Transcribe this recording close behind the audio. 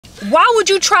Why would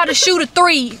you try to shoot a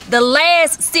 3 the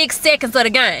last 6 seconds of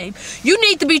the game? You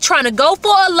need to be trying to go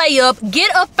for a layup, get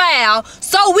a foul,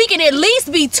 so we can at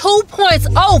least be 2 points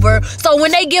over. So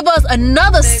when they give us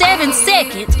another 7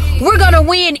 seconds, we're gonna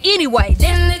win anyway.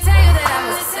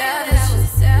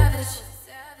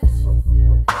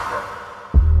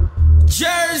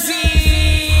 Jersey.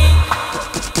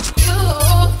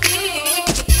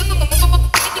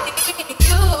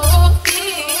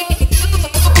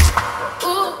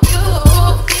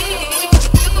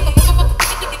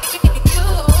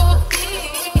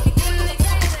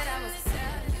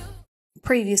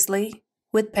 Previously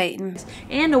with Peyton.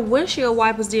 And the windshield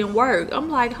wipers didn't work. I'm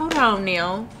like, hold on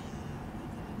now.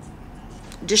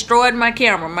 Destroyed my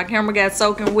camera. My camera got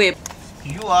soaking wet.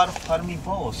 You are for me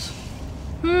boss.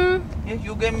 If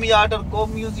you give me order, go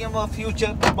Museum of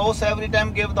Future. Boss every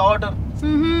time give the order.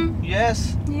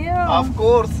 Yes. Yeah. Of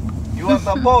course. You are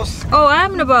the boss. Oh,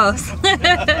 I'm the boss.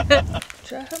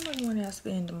 How much money I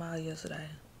spent in the mall yesterday?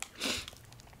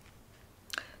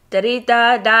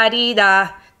 Da-dee-da,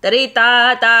 da-dee-da.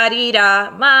 Da-dee-da, da-dee-da.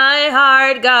 My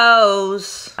heart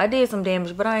goes. I did some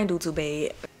damage, but I ain't do too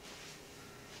bad.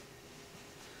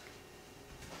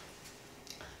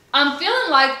 I'm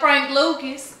feeling like Frank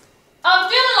Lucas. I'm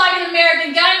feeling like an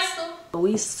American gangster.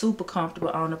 We super comfortable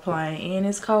on the plane, and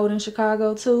it's cold in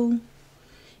Chicago too.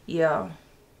 Yeah.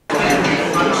 Food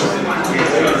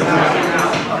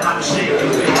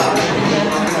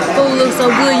looks so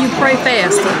good, you pray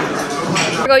faster.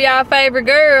 Here go y'all favorite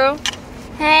girl.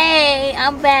 Hey,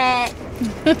 I'm back.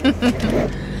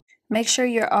 Make sure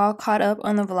you're all caught up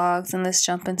on the vlogs, and let's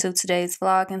jump into today's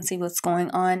vlog and see what's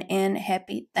going on. And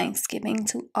happy Thanksgiving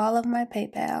to all of my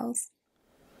Peypals.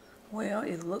 Well,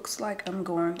 it looks like I'm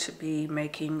going to be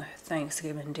making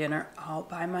Thanksgiving dinner all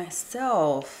by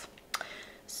myself.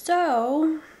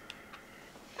 So,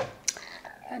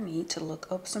 I need to look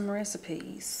up some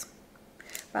recipes.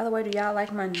 By the way, do y'all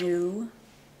like my new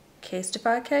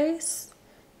Casetify case?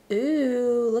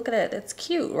 Ooh, look at that. That's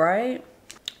cute, right?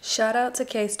 Shout out to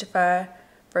Casetify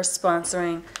for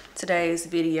sponsoring today's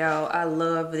video. I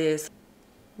love this.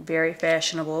 Very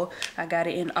fashionable. I got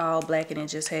it in all black, and it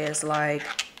just has like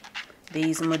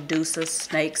these Medusa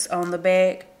snakes on the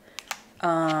back.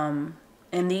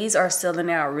 And these are selling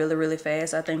out really, really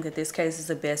fast. I think that this case is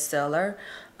a bestseller.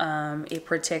 It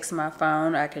protects my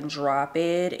phone. I can drop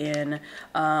it in,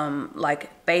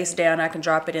 like face down. I can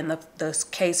drop it in the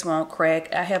case won't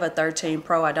crack. I have a 13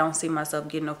 Pro. I don't see myself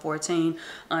getting a 14.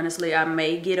 Honestly, I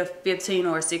may get a 15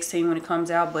 or a 16 when it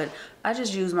comes out, but I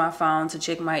just use my phone to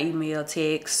check my email,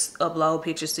 text, upload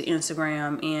pictures to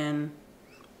Instagram, and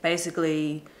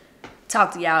basically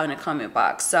talk to y'all in the comment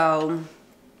box. So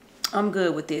I'm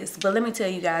good with this. But let me tell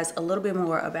you guys a little bit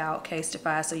more about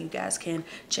Casetify so you guys can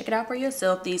check it out for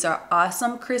yourself. These are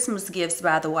awesome Christmas gifts,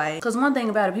 by the way. Because one thing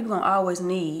about it, people gonna always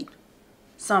need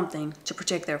something to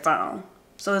protect their phone.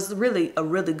 So it's really a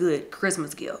really good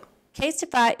Christmas gift.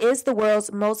 Casetify is the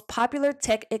world's most popular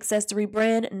tech accessory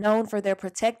brand, known for their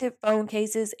protective phone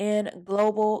cases and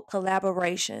global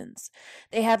collaborations.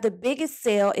 They have the biggest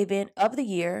sale event of the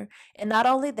year, and not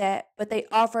only that, but they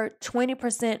offer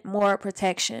 20% more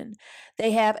protection.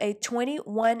 They have a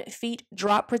 21 feet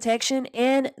drop protection,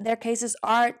 and their cases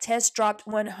are test dropped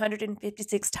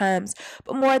 156 times.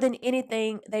 But more than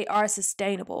anything, they are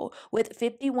sustainable, with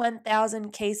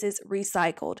 51,000 cases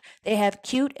recycled. They have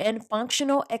cute and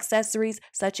functional accessories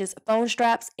such as phone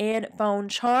straps and phone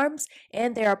charms,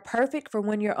 and they are perfect for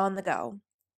when you're on the go.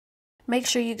 Make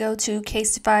sure you go to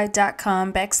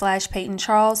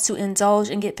casetify.com/PeytonCharles to indulge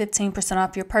and get 15%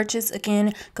 off your purchase.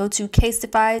 Again, go to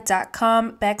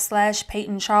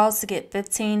casetify.com/PeytonCharles to get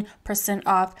 15%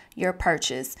 off your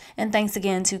purchase. And thanks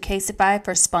again to Casetify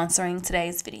for sponsoring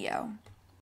today's video.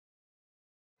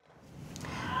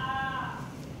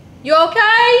 You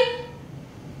okay?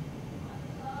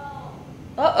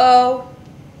 Uh-oh.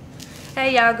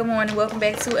 Hey y'all, good morning. Welcome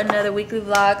back to another weekly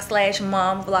vlog /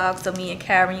 mom vlog. So me and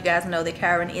Karen, you guys know that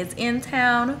Karen is in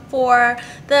town for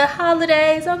the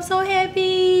holidays. I'm so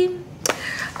happy.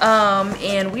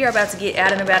 And we are about to get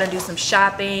out and about and do some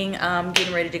shopping.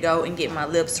 Getting ready to go and get my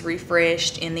lips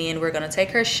refreshed, and then we're gonna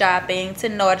take her shopping to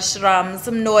Nordstrom,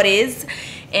 some Nordies.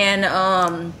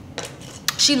 And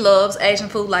she loves Asian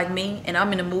food like me, and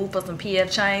I'm in the mood for some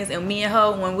PF Chang's. And me and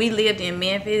her, when we lived in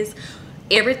Memphis,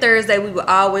 every Thursday we would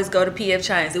always go to PF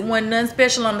Chang's. It wasn't nothing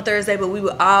special on the Thursday, but we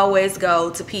would always go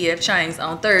to PF Chang's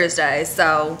on Thursday.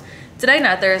 So today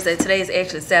not Thursday, today is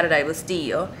actually Saturday, but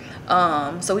still.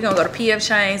 So we're gonna go to PF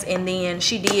Chang's, and then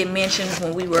she did mention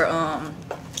when we were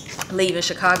leaving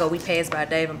Chicago, we passed by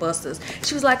Dave & Buster's.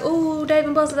 She was like, ooh,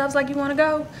 Dave & Buster's. I was like, you wanna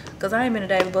go? Because I ain't been to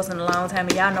Dave & Buster's in a long time,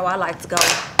 and y'all know I like to go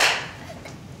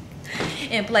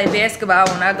and play basketball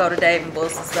when I go to Dave &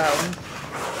 Buster's. So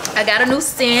I got a new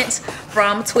scent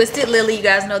from Twisted Lily. You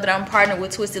guys know that I'm partnered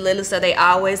with Twisted Lily, so they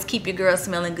always keep your girl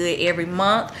smelling good every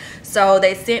month. So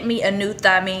they sent me a new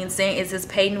thymine scent. It says,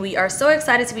 Peyton, we are so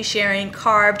excited to be sharing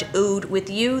carved oud with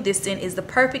you. This scent is the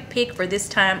perfect pick for this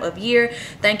time of year.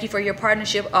 Thank you for your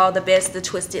partnership. All the best, the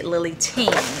Twisted Lily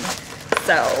team.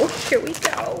 So here we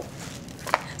go.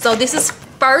 So this is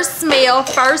first smell,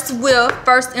 first whiff,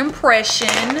 first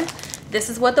impression. This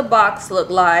is what the box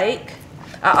looked like.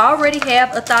 I already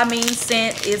have a thymine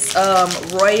scent. It's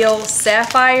Royal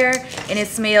Sapphire, and it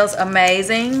smells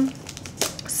amazing.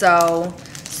 So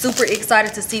super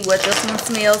excited to see what this one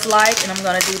smells like, and I'm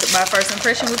gonna do my first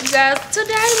impression with you guys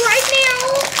today, right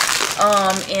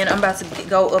now. And I'm about to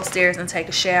go upstairs and take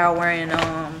a shower and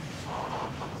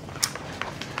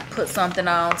put something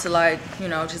on to, like, you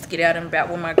know, just get out and about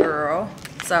with my girl.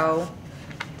 So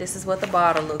this is what the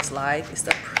bottle looks like. It's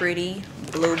a pretty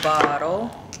blue bottle.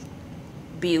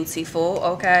 Beautiful.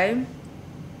 Okay.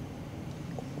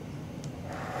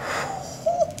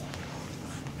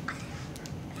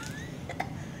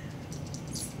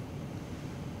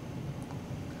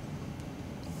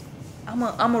 I'm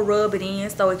gonna rub it in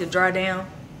so it can dry down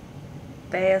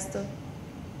faster.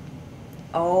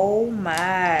 Oh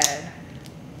my.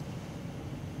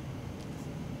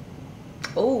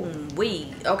 Oh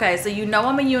wee. Okay, so you know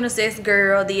I'm a unisex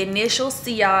girl. The initial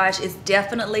sillage is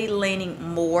definitely leaning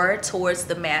more towards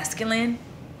the masculine.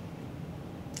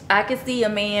 I could see a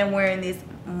man wearing this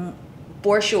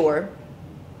for sure.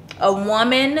 A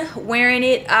woman wearing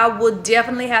it, I would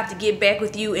definitely have to get back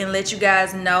with you and let you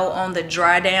guys know on the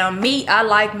dry down. Me, I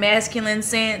like masculine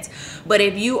scents, but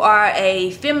if you are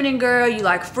a feminine girl, you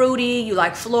like fruity, you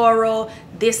like floral,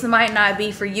 this might not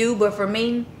be for you, but for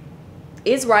me,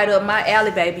 it's right up my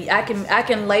alley, baby. I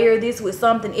can layer this with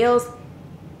something else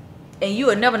and you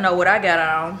will never know what I got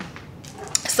on.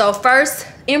 So first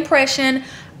impression,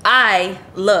 I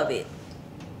love it.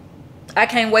 I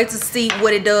can't wait to see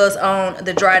what it does on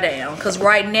the dry down, because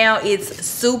right now it's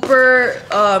super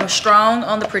strong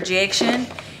on the projection.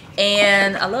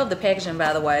 And I love the packaging,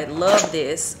 by the way. Love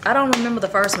this. I don't remember the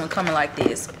first one coming like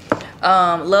this.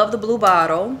 Love the blue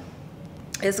bottle.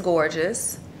 It's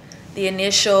gorgeous. The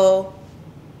initial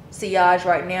sillage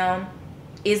right now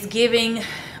is giving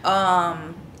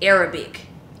Arabic.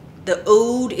 The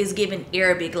oud is giving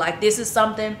Arabic. Like, this is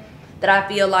something that I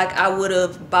feel like I would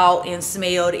have bought and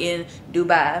smelled in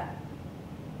Dubai.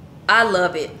 I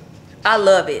love it. I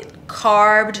love it.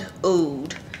 Carved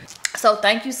oud. So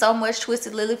thank you so much,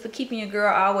 Twisted Lily, for keeping your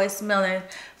girl always smelling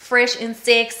fresh and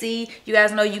sexy. You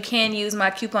guys know you can use my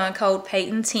coupon code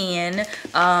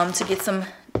Peyton10 to get some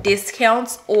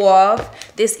discounts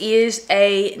off. This is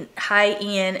a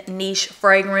high-end niche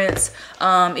fragrance.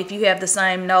 If you have the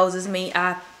same nose as me,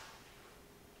 I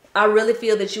really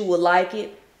feel that you will like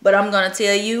it. But I'm gonna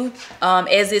tell you,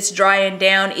 as it's drying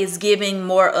down, it's giving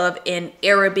more of an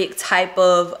Arabic type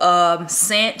of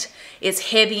scent.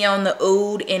 It's heavy on the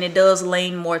oud, and it does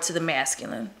lean more to the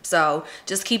masculine. So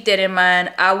just keep that in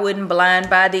mind. I wouldn't blind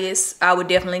buy this. I would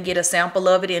definitely get a sample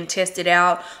of it and test it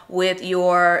out with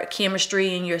your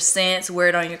chemistry and your scents. Wear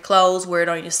it on your clothes, wear it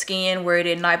on your skin, wear it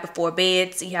at night before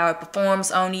bed, see how it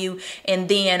performs on you, and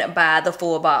then buy the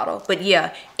full bottle. But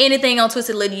yeah, anything on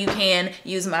Twisted Lily, you can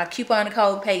use my coupon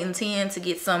code Peyton10 to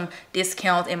get some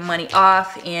discount and money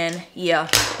off. And yeah,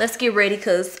 let's get ready,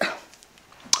 because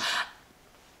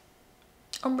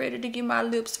I'm ready to get my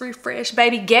lips refreshed.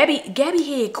 Baby, Gabby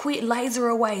had quit laser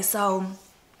away, so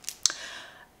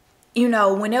you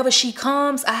know, whenever she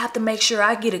comes, I have to make sure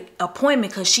I get an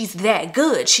appointment, because she's that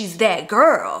good. She's that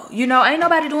girl. You know, ain't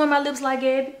nobody doing my lips like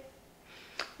Gabby.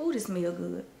 Oh, this smell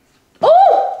good.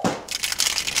 Oh!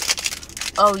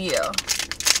 Oh, yeah.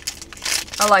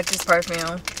 I like this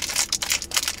perfume.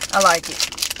 I like it.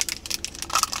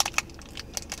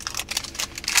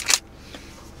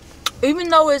 Even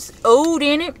though it's oud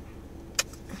in it,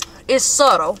 it's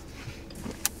subtle.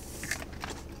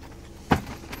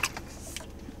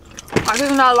 Like,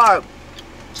 it's not like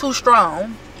too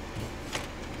strong.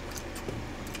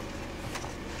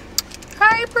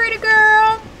 Hey, pretty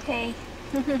girl. Hey.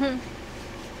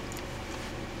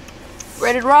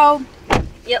 Ready to roll?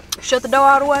 Yep. Shut the door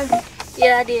all the way?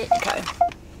 Yeah, I did. Okay.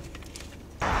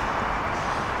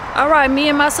 All right, me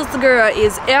and my sister girl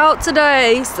is out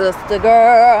today. Sister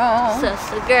girl.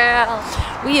 Sister girl.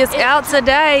 We is out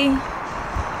today.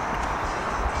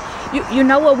 You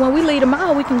know what? When we leave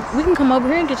tomorrow, we can come over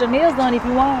here and get your nails done if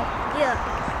you want. Yeah.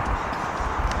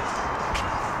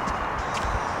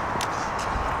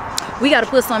 We got to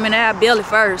put some in our belly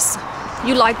first.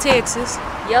 You like Texas?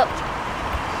 Yep.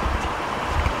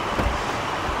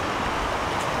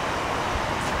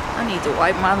 need to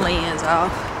wipe my lens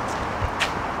off.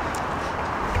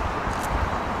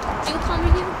 You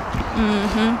coming here?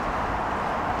 Mm-hmm.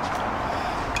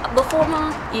 Before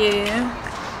mom? Yeah.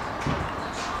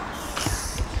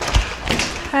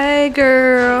 Hey,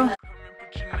 girl.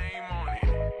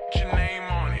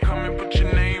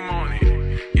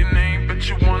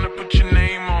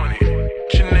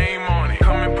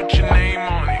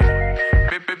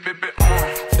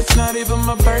 It's not even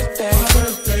my birthday,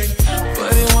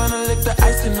 but they wanna lick the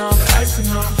icing off. I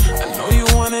know you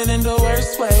want it in the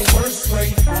worst way.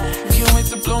 Can't wait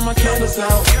to blow my candles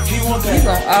out. You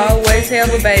gonna always have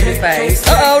a baby face.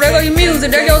 Uh-oh, there go your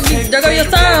music. There go your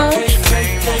song.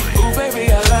 Ooh,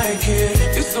 baby, I like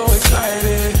it. It's so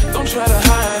excited. Don't try to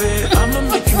hide it. I'ma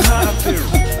make you happy.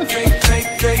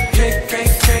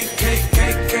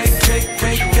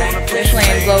 They're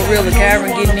playing Glorilla,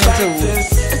 Kyron getting into it.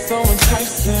 It's so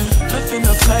enticing. Nothing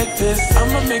else like this.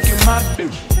 I'ma make you my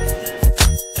bitch.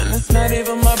 And it's not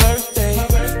even my birthday.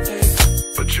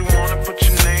 But you wanna put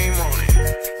your name on it.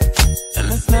 And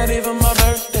it's not even my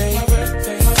birthday.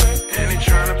 And he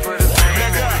tryna put his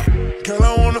name on it. Girl, I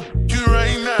wanna f you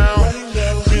right now.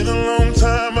 Been a long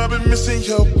time, I've been missing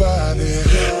your body.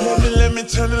 Let me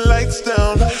turn the lights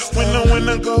down. When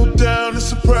I go down,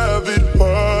 it's a private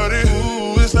party.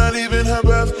 Ooh, it's not even her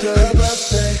birthday.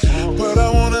 But I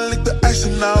wanna lick the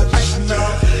icing out.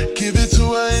 Give it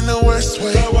to her in the worst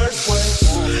way.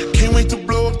 Can't wait to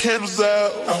blow her candles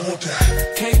out. I want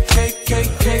that. Cake.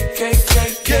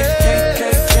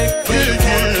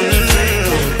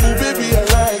 Ooh, baby, I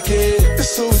like it. It's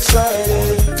so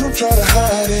exciting. Don't try to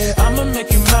hide it. I'ma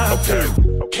make you my girl.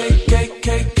 Cake.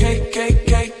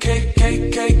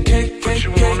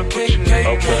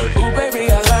 Ooh, baby,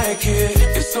 I like it.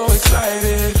 It's so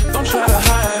excited. Don't try to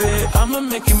hide it. I'ma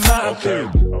make you my girl.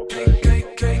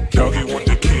 Doggy want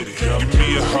the kitty. Give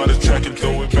me a heart attack and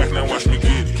throw it back. Now watch me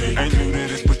get it. Ain't new to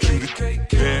this, but you the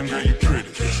damn girl, you pretty.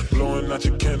 Blowing out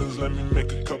your candles, let me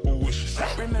make a couple wishes.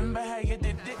 Remember how you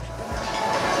did it?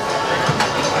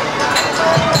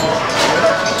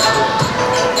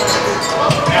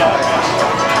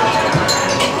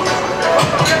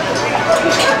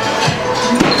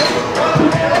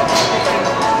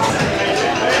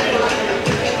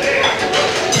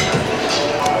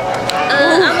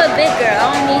 I'm a big girl. I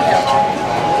don't need help.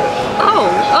 Oh,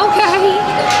 okay.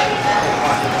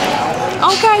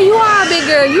 Okay, you are a big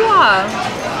girl. You are.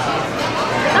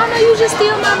 I know you just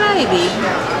steal my baby.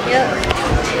 Yep.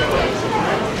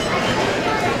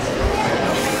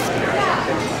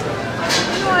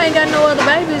 You know I ain't got no other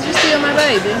babies. You steal my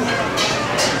baby.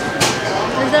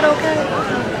 Is that okay?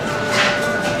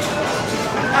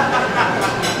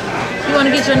 You want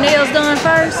to get your nails done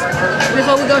first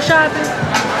before we go shopping?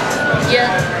 Yeah.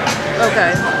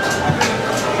 Okay.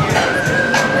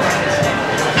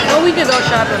 Well, we could go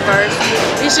shopping first.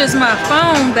 It's just my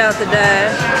phone about to die,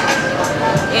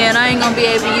 and I ain't gonna be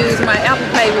able to use my Apple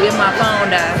Pay if my phone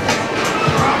dies.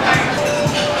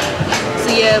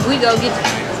 So yeah, if we go get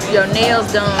your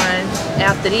nails done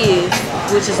after this,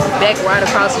 which is back right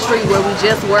across the street where we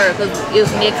just were, because it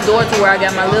was next door to where I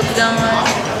got my lips done,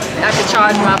 I could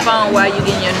charge my phone while you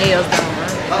getting your nails done.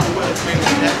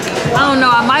 I don't know,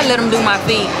 I might let them do my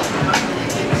feet.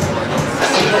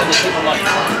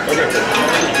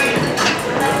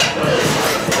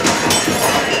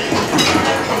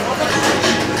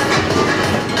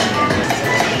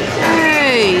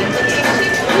 Hey,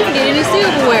 we didn't get any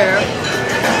silverware.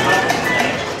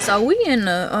 So we in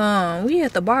the we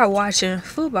at the bar watching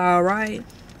football, right?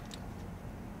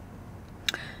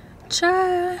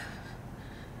 Child,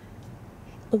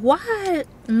 why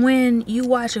when you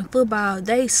watching football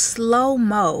they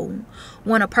slow-mo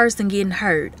when a person getting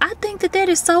hurt? I think that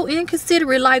is so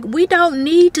inconsiderate. Like, we don't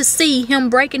need to see him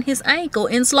breaking his ankle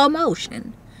in slow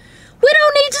motion. We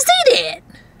don't need to see that.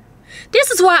 This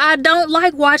is why I don't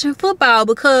like watching football,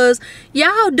 because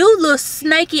y'all do little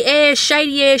snaky ass,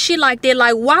 shady ass shit like that.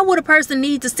 Like, why would a person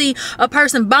need to see a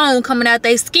person bone coming out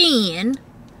their skin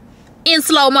in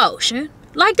slow motion?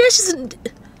 Like,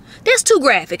 that's too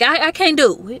graphic. I can't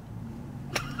do it.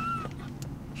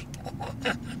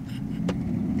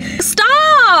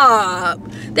 Stop!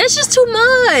 That's just too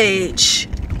much.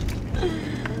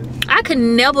 I could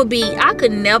never be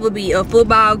a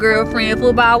football girlfriend,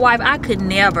 football wife. I could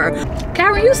never.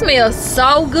 Kyron, you smell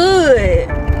so good.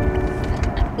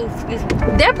 Excuse me.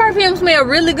 That perfume smells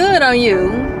really good on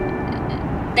you.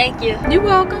 Thank you. You're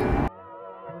welcome.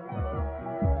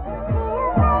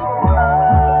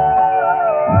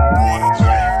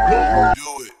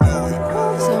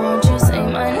 So won't you say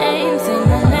my name, say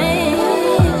my name?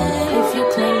 If you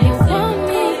claim you want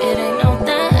me, it ain't no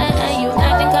that. You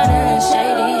acting kinda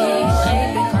shady.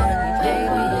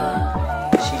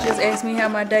 how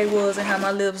my day was and how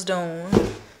my lips doing.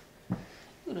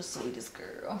 You're the sweetest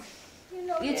girl. You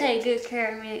know You take good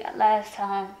care of me last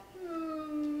time.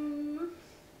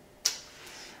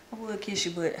 I would kiss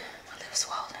you, but my lips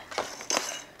swollen.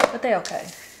 But they okay.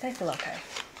 They feel okay.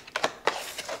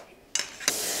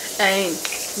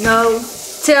 Ain't no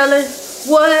telling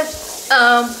what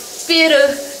I'm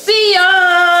fitter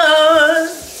beyond.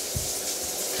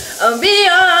 I'm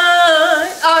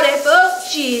beyond all that fuck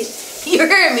shit. You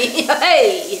heard me?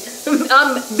 Hey,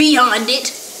 I'm beyond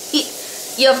it.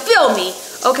 You feel me?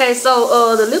 Okay,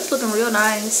 so the lips looking real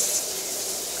nice.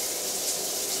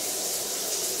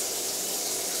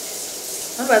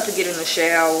 I'm about to get in the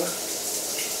shower.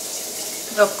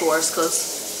 Of course,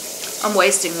 because I'm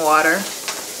wasting water.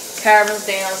 Carmen's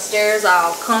downstairs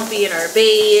all comfy in her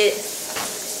bed.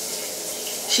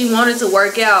 She wanted to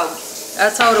work out. I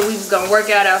told her we was going to work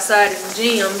out outside in the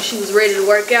gym. She was ready to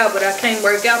work out, but I can't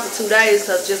work out for 2 days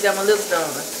because I just got my lips done.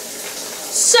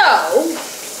 So,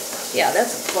 yeah,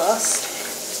 that's a plus.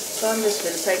 So I'm just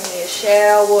going to take me a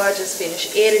shower. I just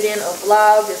finished editing a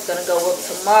vlog. It's going to go up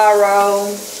tomorrow.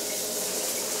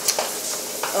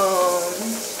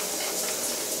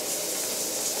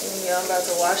 Yeah, I'm about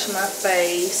to wash my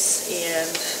face and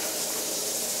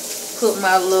put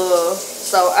my little,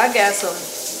 so I got some,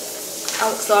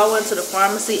 so I went to the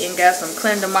pharmacy and got some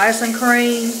clindamycin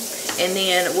cream, and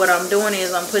then what I'm doing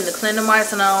is I'm putting the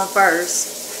clindamycin on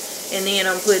first, and then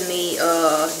I'm putting the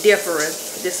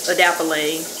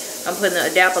adapalene. I'm putting the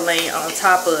adapalene on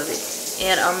top of it,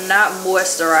 and I'm not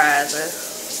moisturizing.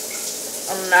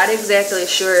 I'm not exactly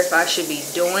sure if I should be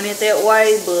doing it that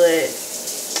way, but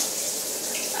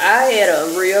I had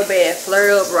a real bad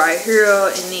flare up right here,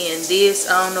 and then this,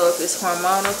 I don't know if it's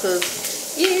hormonal, because,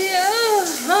 yeah,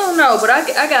 I don't know, but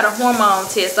I got a hormone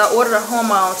test. I ordered a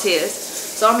hormone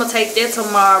test, so I'm going to take that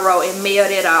tomorrow and mail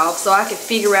that off so I can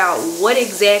figure out what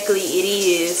exactly it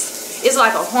is. It's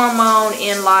like a hormone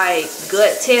and like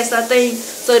gut test, I think,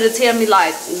 so it'll tell me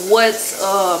like what's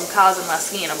causing my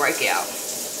skin to break out,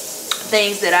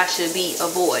 things that I should be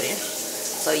avoiding.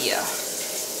 So yeah,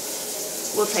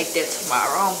 we'll take that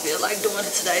tomorrow. I don't feel like doing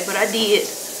it today, but I did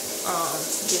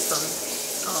get some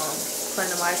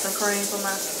clindamycin cream for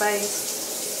my face.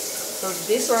 So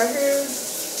this right here,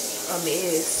 a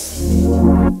mess.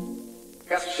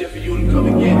 Got some shit for you to come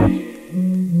and get.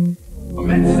 I'm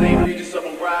at the same beach, just up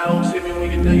on Ride. Hit me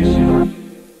when you done your shit.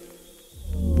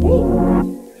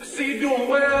 Woo! I see you doing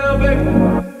well, baby.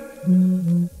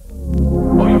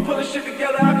 Oh, you pulling shit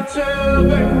together, I can tell,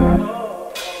 baby.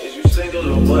 Is you single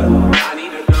or what? I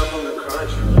need a girl from the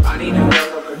country. I need a girl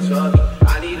from Kentucky.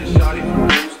 I need a shawty from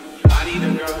Houston. I need a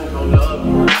girl who gon' love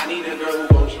me. I need a girl who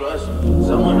gon' trust me.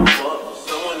 Someone to fuck,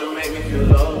 someone to make me feel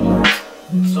loved.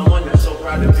 Someone that's so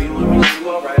proud to be with me. She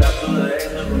walk right up to her ex,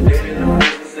 look from dead in the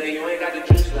face and say, you ain't got the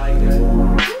juice like that.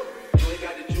 You ain't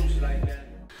got the juice like that.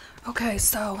 Okay,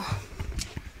 so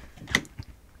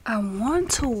I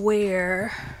want to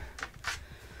wear,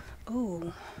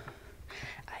 ooh,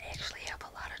 I actually have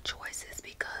a lot of choices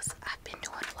because I've been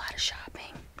doing a lot of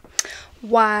shopping.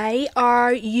 Why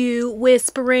are you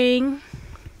whispering?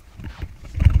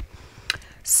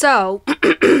 So,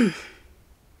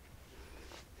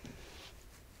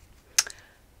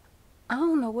 I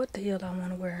don't know what the hell I want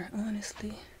to wear,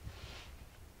 honestly.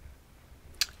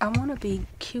 I want to be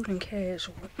cute and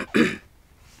casual. Because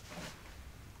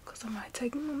I might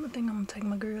take, I think I'm going to take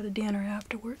my girl to dinner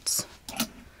afterwards. We're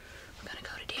going to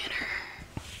go to dinner.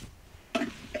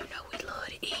 You know we love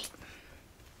to eat.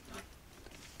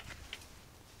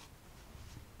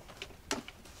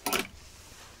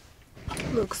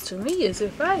 Looks to me as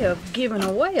if I have given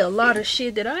away a lot of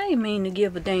shit that I ain't mean to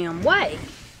give a damn way.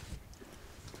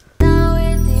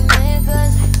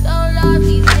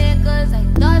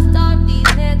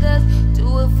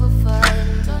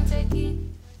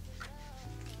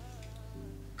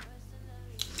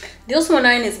 This one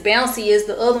ain't as bouncy as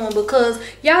the other one because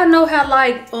y'all know how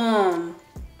like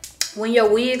when your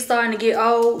wig's starting to get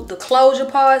old, the closure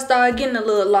part start getting a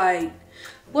little like,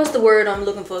 what's the word I'm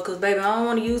looking for? Because baby, I don't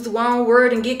want to use the wrong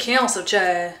word and get cancer,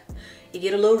 child. You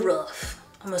get a little rough.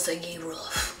 I'm gonna say get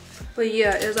rough. But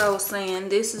yeah, as I was saying,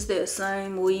 this is that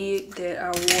same wig that I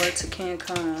wore to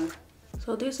Cancun.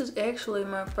 So this is actually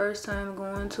my first time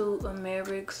going to a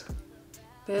Mavericks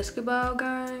basketball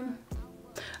game.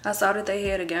 I saw that they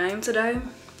had a game today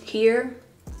here,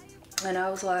 and I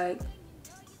was like,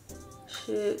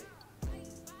 shit,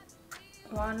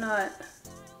 why not?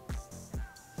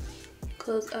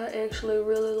 Because I actually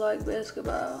really like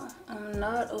basketball. I'm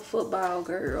not a football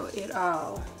girl at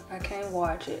all. I can't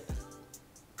watch it.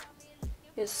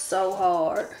 It's so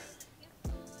hard.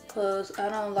 Cause I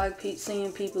don't like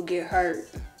seeing people get hurt.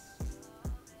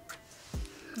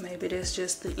 Maybe that's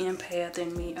just the empath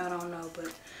in me, I don't know,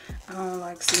 but I don't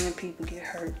like seeing people get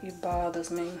hurt. It bothers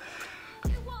me.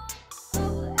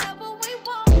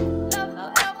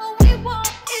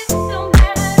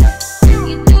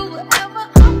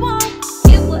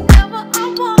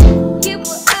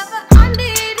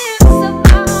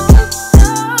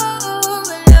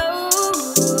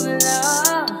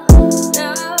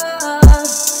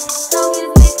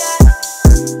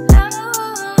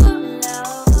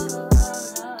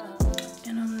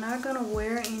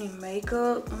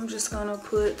 I'm just gonna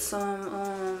put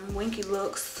some Winky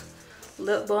Looks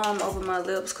lip balm over my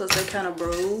lips because they're kind of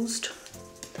bruised,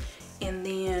 and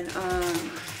then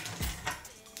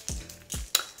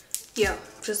yeah,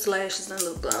 just lashes and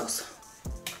lip gloss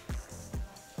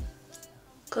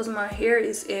because my hair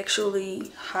is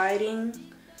actually hiding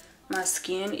my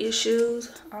skin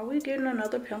issues. Are we getting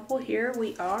another pimple here?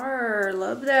 We are.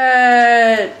 Love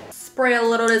that. Spray a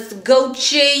little of this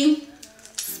Gucci.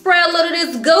 Spray a little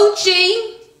of this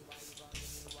Gucci.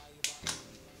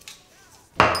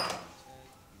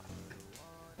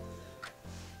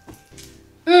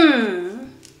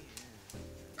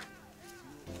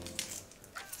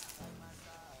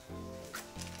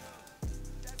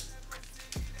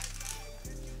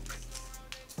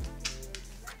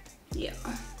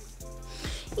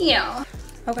 Yeah.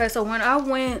 Okay, so when I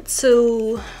went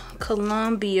to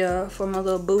Colombia for my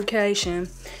little vacation,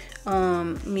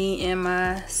 me and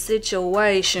my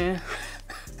situation,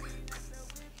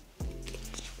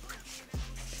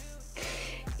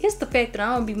 it's the fact that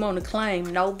I don't be wanting to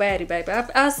claim nobody, baby.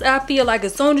 I feel like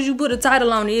as soon as you put a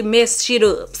title on it, it messes shit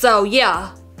up. So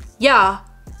yeah.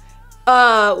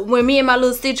 When me and my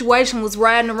little situation was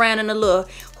riding around in a little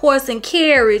horse and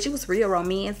carriage, it was real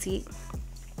romantic.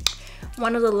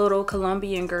 One of the little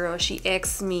Colombian girls, she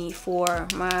asked me for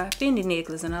my Fendi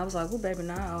necklace, and I was like, oh baby,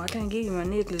 no, I can't give you my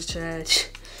necklace, child.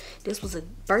 This was a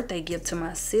birthday gift to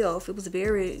myself. It was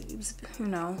you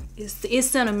know, it's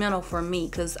sentimental for me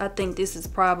because I think this is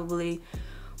probably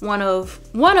one of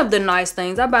the nice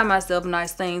things. I buy myself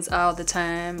nice things all the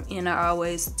time, and I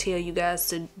always tell you guys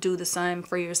to do the same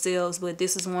for yourselves, but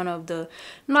this is one of the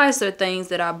nicer things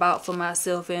that I bought for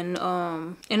myself, and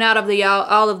out of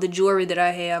all of the jewelry that I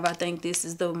have, I think this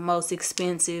is the most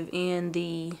expensive and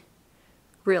the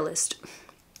realest.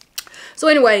 So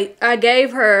anyway, I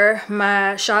gave her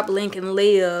my Shop Link and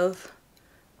Live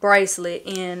bracelet,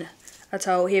 and I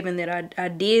told Heaven that I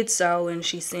did so, and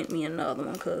she sent me another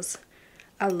one because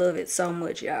I love it so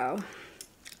much, y'all.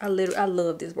 I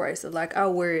love this bracelet. Like, I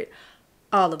wear it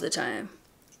all of the time.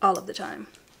 All of the time.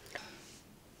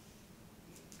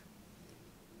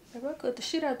 Baby, I cut the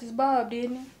shit out this bob,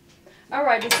 didn't I?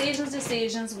 Alright,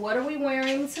 decisions. What are we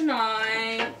wearing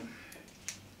tonight?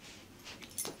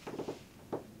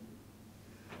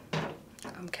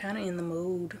 I'm kind of in the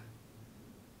mood.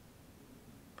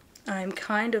 I'm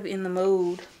kind of in the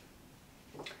mood.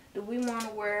 Do we want to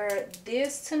wear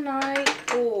this tonight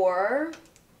or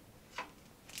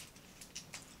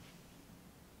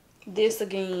this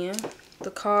again?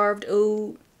 The carved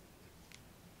oud.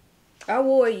 I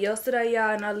wore it yesterday,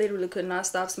 y'all, and I literally could not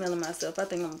stop smelling myself. I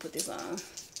think I'm going to put this on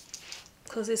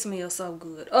because it smells so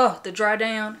good. Oh, the dry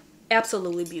down.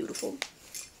 Absolutely beautiful.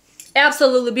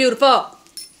 Absolutely beautiful.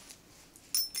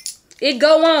 It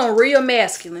go on real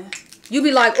masculine. You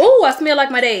be like, oh, I smell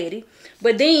like my daddy.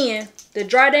 But then the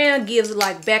dry down gives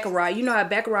like Baccarat. You know how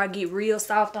Baccarat get real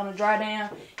soft on the dry down,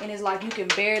 and it's like you can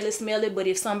barely smell it, but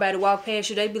if somebody walk past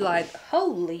you, they be like,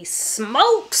 holy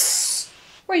smokes.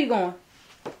 Where you going?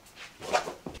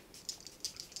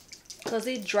 Because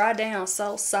it dry down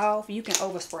so soft, you can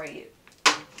overspray it.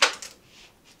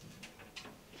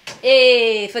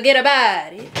 Hey, forget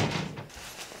about it.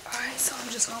 Alright, so I'm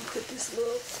just going to put this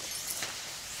little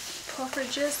puffer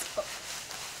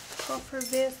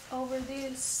vest over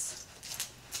this.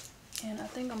 And I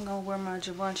think I'm going to wear my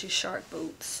Givenchy shark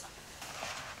boots.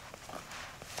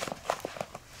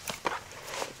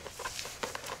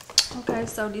 Okay,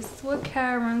 so this is what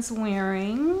Karen's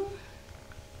wearing.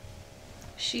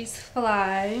 She's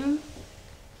fly.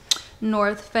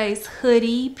 North Face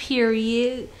hoodie,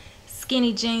 period.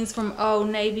 Skinny jeans from Old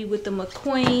Navy with the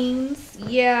McQueens.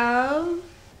 Yeah.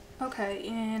 Okay,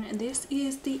 and this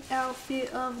is the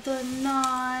outfit of the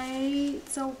night.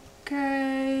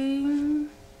 Okay.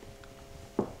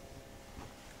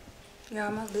 Yeah,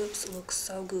 my lips look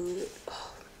so good.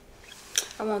 Oh,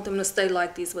 I want them to stay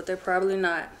like this, but they're probably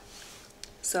not.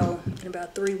 So in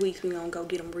about 3 weeks, we're gonna go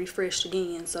get them refreshed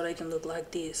again so they can look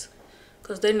like this,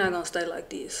 because they're not gonna stay like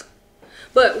this.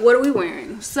 But what are we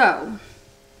wearing? So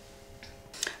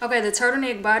Okay, the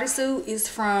turtleneck bodysuit is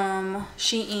from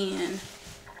Shein.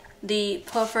 The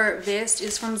puffer vest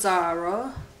is from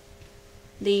Zara.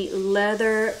 The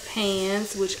leather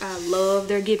pants, which I love,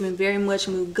 they're giving very much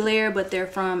Mugler, but they're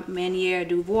from Manière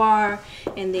du Voir.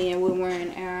 And then we're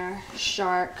wearing our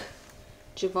Shark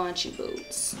Givenchy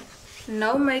boots.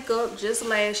 No makeup, just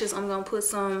lashes. I'm gonna put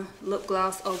some lip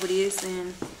gloss over this,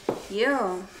 and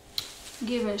yeah,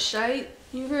 giving shape.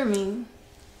 You hear me?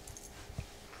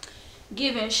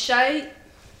 Giving shape.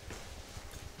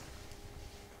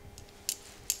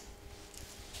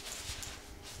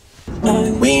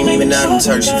 We ain't even out in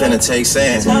Turks, you finna take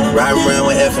sands. Riding around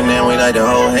with F and then we like to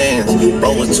hold hands.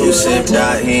 Both with two sips,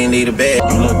 died, he ain't need a bed.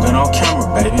 You look good on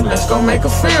camera, baby, let's go make a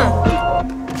film.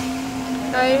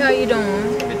 Hey, how you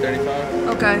doing? 35.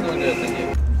 Okay. Doing good, thank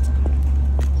you.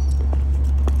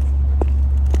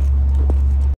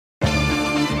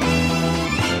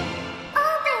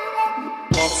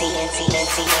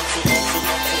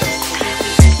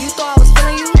 You thought I was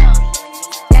feeling you?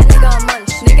 That nigga a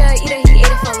munch. Nigga eat it, he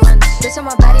ate it for lunch. Bitch on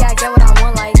my body, I get what I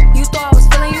want. Like you thought I was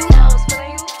feeling you?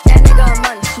 That nigga a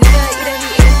munch. Nigga eat it,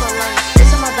 he ate it for lunch.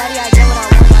 Bitch on my body, I get what I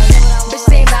want. Like bitch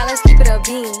say bad, let's keep it a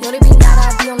beam. Know they be mad,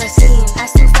 I be on the scene.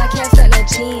 Ass too fat, can't fit in a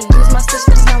jean. Use my stitch,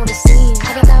 but it's not with a seam.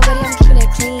 I got that ready, I'm keeping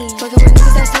it clean. Fuckin' with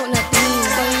niggas that's not in a beam.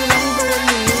 Saying you love me, but what do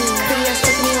you mean? Pretty ass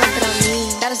stuff in me, one that I mean.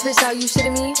 That is bitch, how you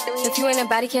shitting me? If you ain't a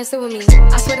baddie, can't sit with me.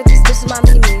 I swear that this bitch is my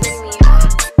mini-me.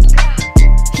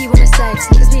 He wanna sex,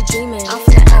 niggas be dreaming. I'm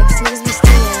from the X, niggas be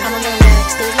scheming. I'm on the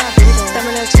next, days not breathing. Thumb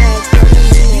in a check,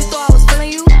 you thought I was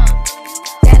feeling you?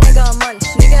 That nigga a munch.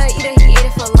 Nigga eat it, he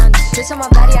ate it for lunch. Bitch on my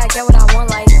body, I get what I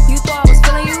want. Like you thought I was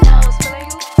feeling you?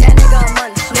 That nigga a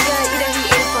munch. Nigga eat it, he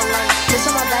ate it for lunch. Bitch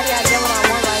on my body, I get what I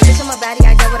want. Like bitch on my body,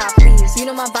 I get what I please. You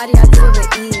know my body, I do it with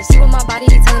ease. See with my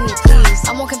body, he telling me please.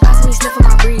 I'm walking past me, sniffing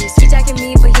my breeze. He jacking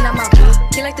me, but he not my boo.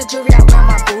 He like the jewelry I wear on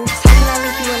my boobs. How can I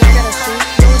link you when I got a shoe?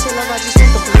 Know what you love, I just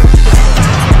want the blue.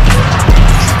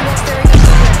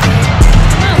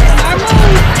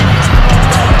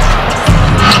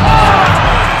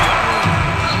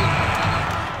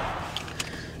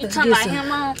 You talking about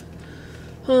him on?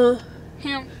 Huh?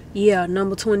 Him? Yeah,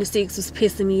 number 26 was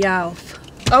pissing me off.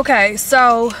 Okay,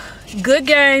 so good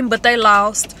game, but they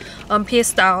lost. I'm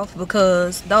pissed off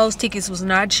because those tickets was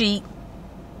not cheap.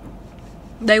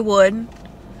 They wouldn't.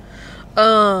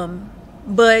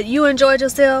 But you enjoyed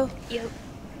yourself? Yep.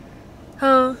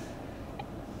 Huh?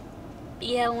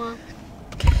 Yeah, one.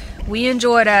 We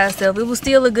enjoyed ourselves. It was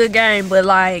still a good game, but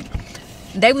like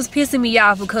they was pissing me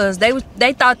off because they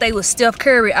thought they was Steph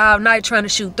Curry all night trying to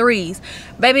shoot threes.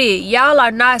 Baby, y'all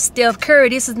are not Steph Curry.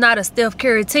 This is not a Steph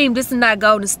Curry team. This is not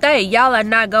Golden State. Y'all are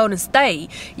not Golden State.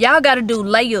 Y'all got to do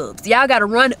layups. Y'all got to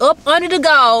run up under the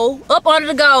goal,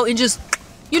 and just,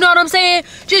 you know what I'm saying?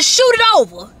 Just shoot it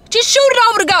over. Just shoot it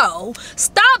over the goal.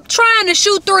 Stop trying to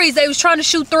shoot threes. They was trying to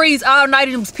shoot threes all night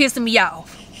and it was pissing me off.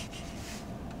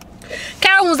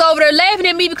 Karen was over there laughing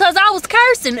at me because I was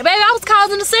cursing. Baby, I was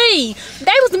causing the scene.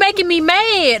 They was making me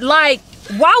mad. Like,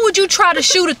 why would you try to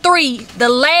shoot a three the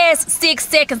last 6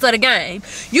 seconds of the game?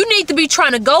 You need to be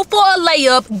trying to go for a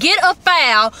layup, get a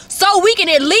foul, so we can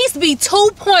at least be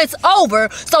 2 points over.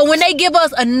 So when they give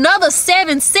us another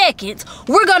 7 seconds,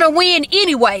 we're going to win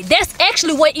anyway. That's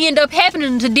actually what ended up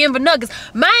happening to Denver Nuggets.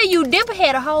 Mind you, Denver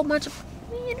had a whole bunch of...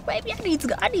 Baby, I need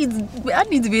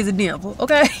to visit Denver,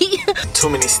 okay? Too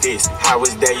many sticks, how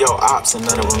was that your ops and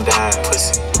none of them died?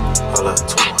 Pussy, hold up,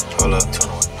 21, hold up,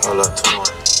 21, hold up, 21.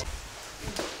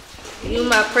 You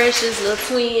my precious little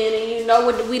twin, and you know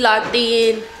what we locked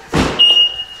in.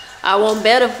 I want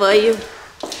better for you.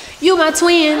 You my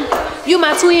twin, you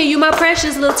my twin, you my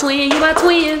precious little twin, you my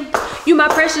twin. You my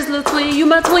precious little twin, you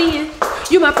my twin.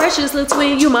 You my precious little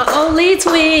twin, you my only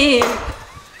twin.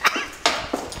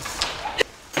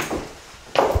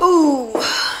 Ooh. What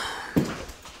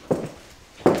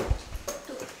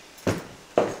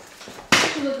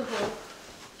you looking for?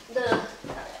 The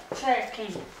trash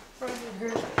can.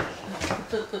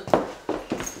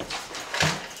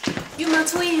 You my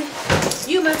twin.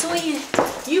 You my twin.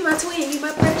 You my twin. You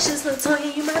my precious little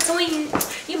twin. You my twin.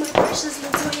 You my precious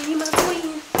little twin. You my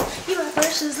twin. You my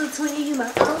precious little twin. You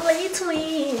my only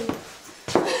twin.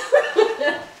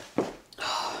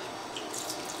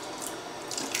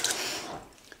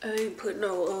 I ain't put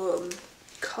no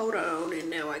coat on and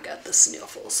now I got the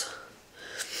sniffles.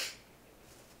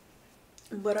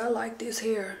 But I like this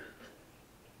hair.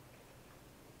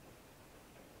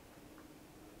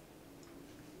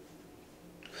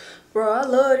 Bro, I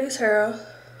love this hair.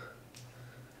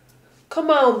 Come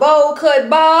on, bowl cut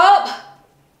Bob.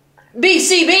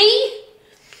 BCB.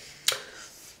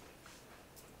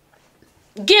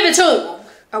 Give it to him.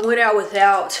 I went out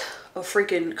without a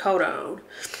freaking coat on.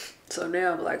 So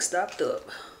now I'm like stopped up.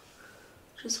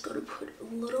 Just gonna put a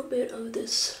little bit of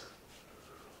this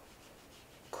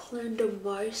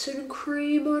clindamycin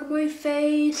cream on my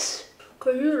face.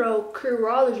 Cause you know,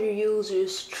 Curology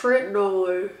uses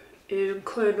tretinoin and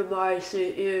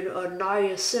clindamycin in a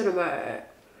niacinamide.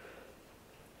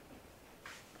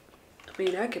 I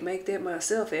mean, I can make that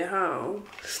myself at home,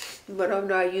 but I'm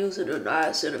not using a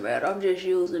niacinamide. I'm just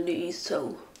using these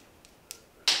two.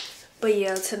 But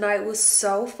yeah, tonight was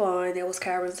so fun. It was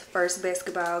Kyron's first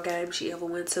basketball game she ever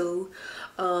went to.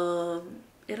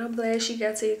 And I'm glad she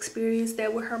got to experience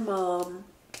that with her mom.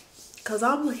 Cause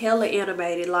I'm hella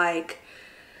animated. Like,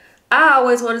 I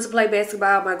always wanted to play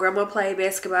basketball. My grandma played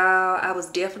basketball. I was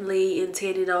definitely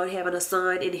intending on having a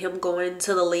son and him going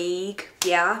to the league.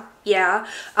 Yeah.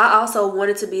 I also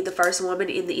wanted to be the first woman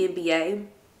in the NBA.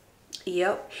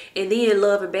 Yep. And then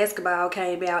Love and Basketball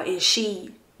came out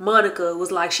and Monica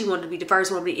was like she wanted to be the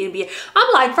first woman in the NBA.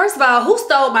 I'm like, first of all, who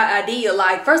stole my idea?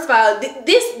 Like, first of all,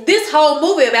 this whole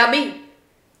movie about me.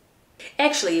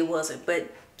 Actually, it wasn't, but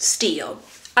still.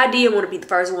 I did want to be the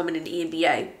first woman in the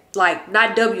NBA. Like,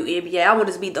 not WNBA. I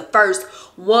wanted to be the first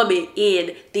woman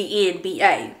in the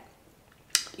NBA.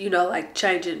 You know, like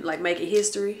changing, like making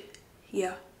history.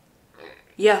 Yeah.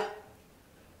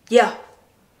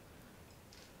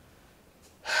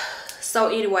 So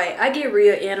anyway, I get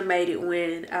real animated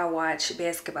when I watch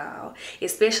basketball.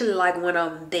 Especially like when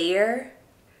I'm there.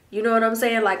 You know what I'm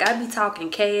saying? Like, I be talking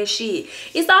cash shit.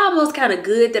 It's almost kind of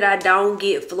good that I don't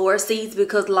get floor seats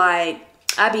because, like,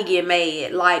 I be getting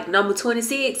mad. Like, number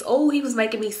 26, oh, he was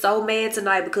making me so mad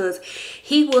tonight because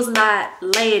he was not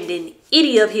landing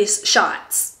any of his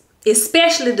shots.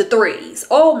 Especially the threes.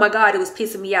 Oh, my God, it was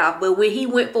pissing me off. But when he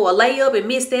went for a layup and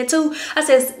missed that too, I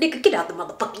said, nigga, get out the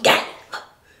motherfucking game.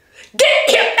 Get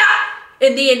him out.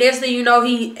 And then next thing you know,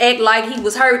 he act like he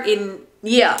was hurt and...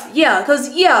 Yeah,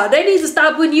 because, yeah, they need to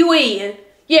stop putting you in.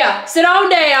 Yeah, sit on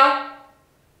down.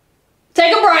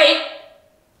 Take a break.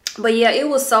 But, yeah, it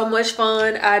was so much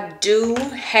fun. I do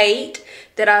hate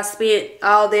that I spent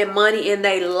all that money and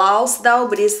they lost, though.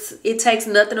 But it takes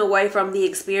nothing away from the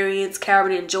experience.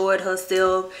 Karen enjoyed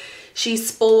herself. She's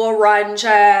spoiled rotten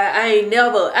child. I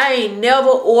ain't never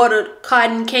ordered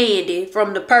cotton candy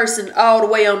from the person all the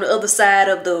way on the other side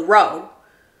of the road.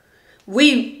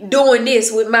 We doing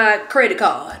this with my credit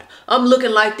card. I'm looking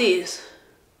like this.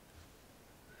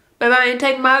 Baby, I ain't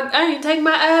take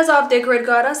my eyes off that credit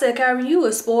card. I said, Kyron, you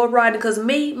a spoiled rotten. Because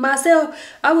myself,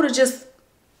 I would have just...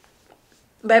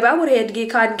 Baby, I would have had to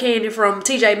get cotton candy from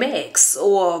TJ Maxx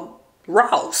or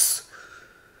Ross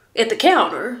at the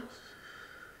counter.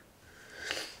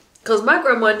 Because my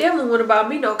grandma definitely wouldn't buy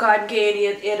me no cotton candy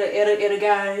at a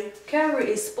game. Kyron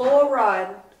is spoiled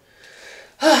rotten.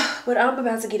 But I'm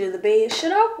about to get in the bed.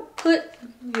 Should I put...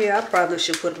 Yeah, I probably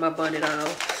should put my bonnet on.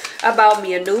 I bought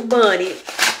me a new bonnet.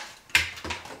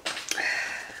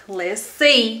 Let's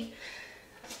see.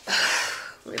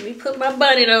 Let me put my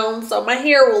bonnet on so my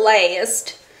hair will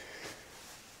last.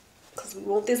 Because we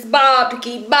want this bob to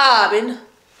keep bobbing.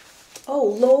 Oh,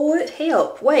 Lord.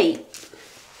 Help. Wait.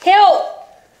 Help.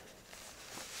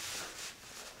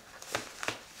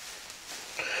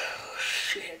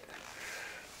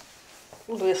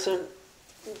 Listen,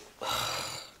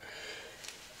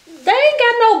 they ain't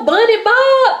got no bunny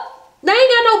bob. They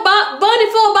ain't got no bunny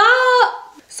for a bob.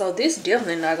 So this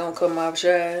definitely not gonna come off,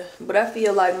 child. But I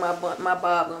feel like my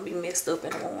bob gonna be messed up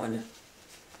in the morning.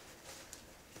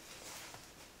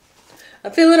 I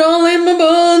feel it all in my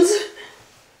bones.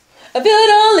 I feel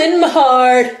it all in my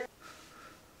heart.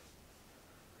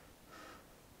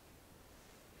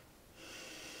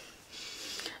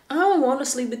 I don't want to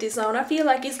sleep with this on. I feel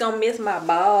like it's going to mess my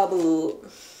bob up.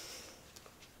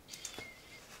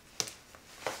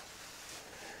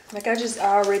 Like I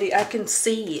can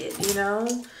see it, you know?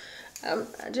 I'm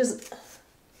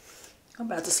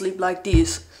about to sleep like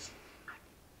this.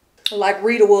 Like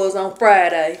Rita was on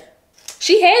Friday.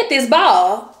 She had this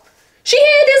bob. She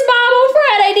had this bob on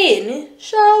Friday, didn't it?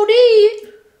 Sure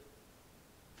did.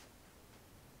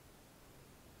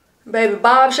 Baby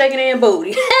bob shaking and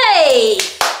booty. Hey!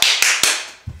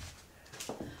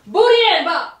 Booty and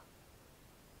bob.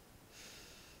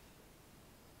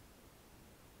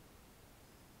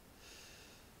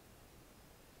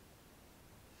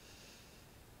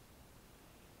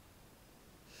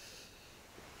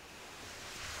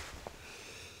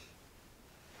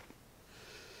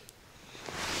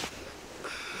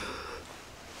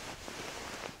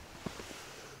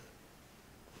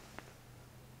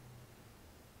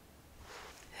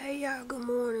 Hey y'all, good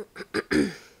morning.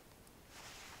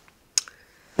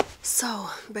 So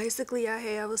Basically, I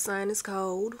have a sinus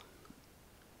cold.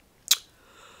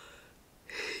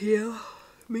 Yeah,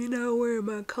 me not wearing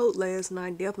my coat last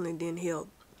night definitely didn't help.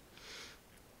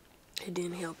 It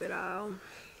didn't help at all.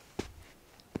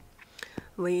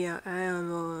 But yeah, I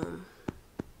am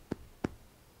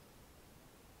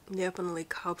definitely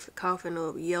coughing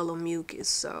up yellow mucus,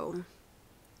 so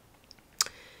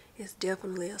it's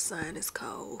definitely a sinus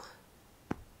cold.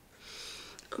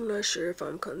 I'm not sure if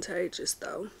I'm contagious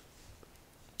though.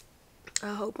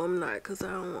 I hope I'm not, because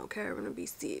I don't want Karen to be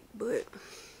sick, but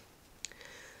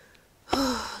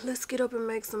let's get up and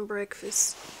make some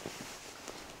breakfast.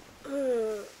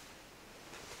 I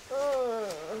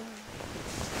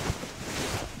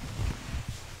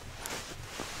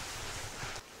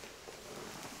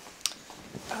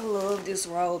love this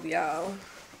robe, y'all.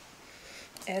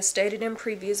 As stated in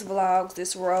previous vlogs,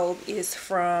 this robe is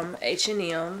from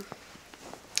H&M.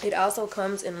 It also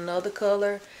comes in another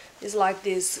color. It's like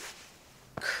this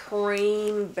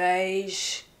cream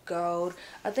beige gold.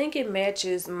 I think it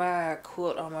matches my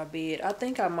quilt on my bed. I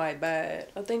think I might buy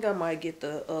it. I think I might get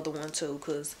the other one too,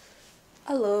 because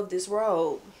I love this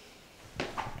robe.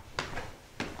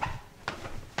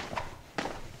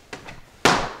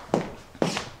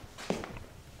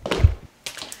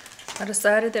 I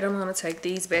decided that I'm going to take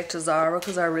these back to Zara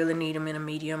because I really need them in a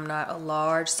medium, not a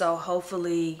large. So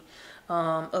hopefully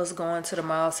us going to the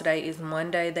mall today is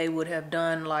Monday. They would have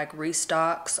done like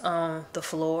restocks on the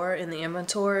floor in the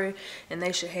inventory, and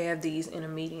they should have these in a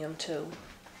medium too.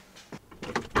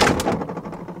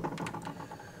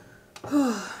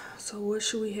 So what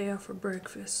should we have for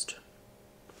breakfast?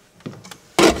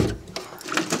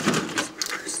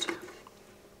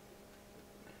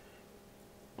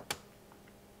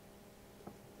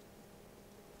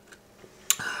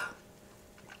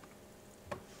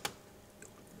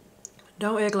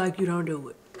 Don't act like you don't do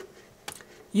it.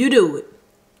 You do it.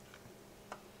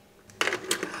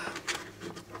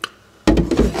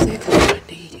 Exactly what I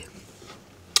needed.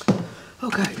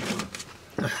 Okay.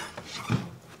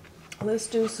 Let's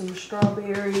do some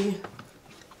strawberry.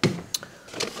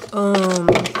 Some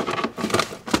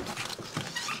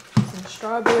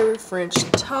strawberry French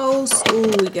toast. Ooh,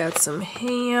 we got some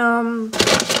ham.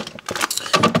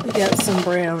 We got some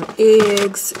brown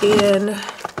eggs and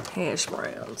hash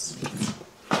browns.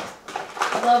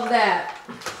 Love that.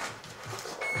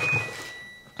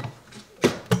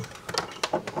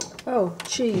 Oh,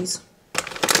 cheese.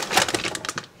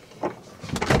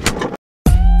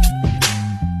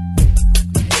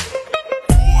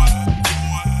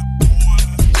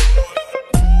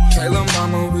 Hey, little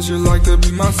mama, would you like to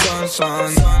be my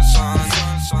sunshine?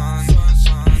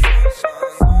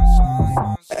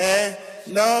 And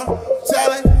no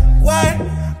telling what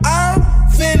I'm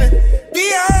finna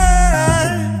be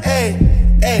on. Hey,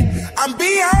 hey, I'm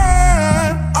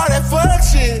beyond all that fuck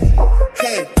shit.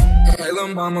 Hey. Hey,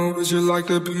 little mama, would you like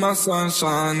to be my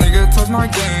sunshine? Nigga, touch my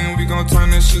game, we gon' turn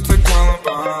this shit to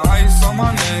Columbine. Ice on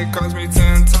my neck cost me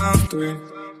 10 times 3.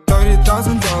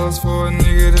 $30,000 for a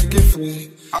nigga to get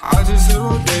free. I just hit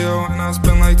Rodeo and I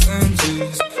spent like 10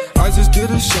 G's. I just did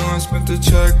a show and spent the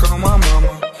check on my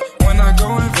mama. When I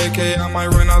go and vacay, I might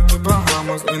run out the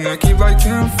Bahamas. And I keep like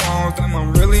 10 phones, then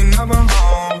I'm really never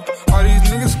home. All these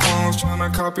niggas clones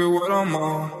tryna copy what I'm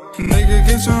on. Nigga,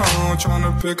 get your own,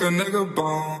 tryna pick a nigga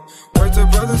bone. Worked to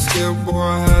brother Skip, boy,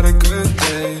 I had a good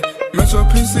day. Metro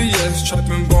PCS,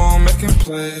 trapping ball, making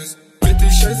plays. 50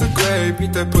 shades of gray,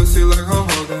 beat that pussy like a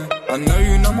Hogan. I know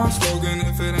you know my slogan,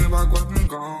 if it ain't about guap, I'm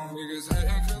gone. Niggas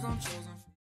hating cause I'm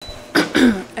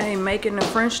chosen. Hey, making the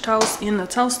French toast in the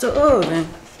toaster oven.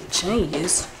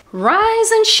 Genius.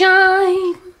 Rise and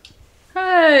shine.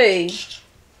 Hey,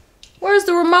 where's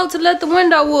the remote to let the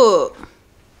window up?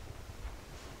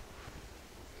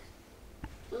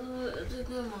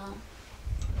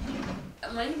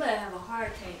 Man, you better have a heart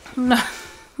attack. No.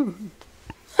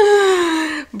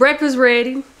 Breakfast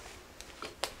ready.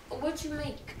 What you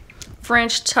make?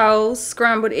 French toast,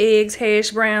 scrambled eggs,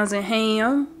 hash browns, and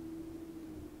ham.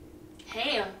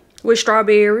 Ham? With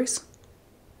strawberries.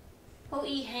 Who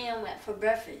eat ham for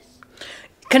breakfast?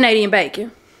 Canadian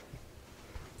bacon.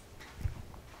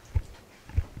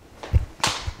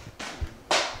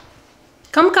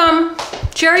 Come.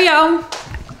 Cheerio.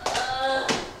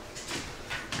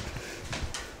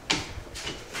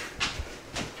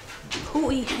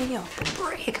 Who eat ham for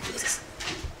breakfast?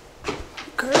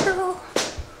 Girl.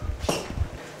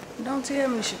 Don't tell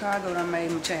me Chicago done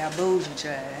made me child bougie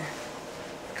child.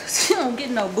 Cause you don't get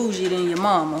no bougie than your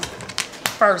mama.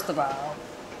 First of all.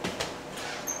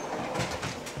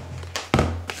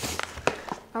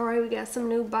 Alright, we got some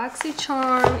new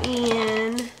BoxyCharm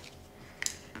in.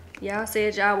 Y'all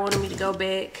said y'all wanted me to go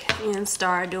back and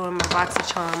start doing my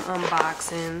BoxyCharm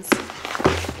unboxings.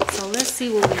 So let's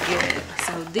see what we get.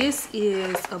 So this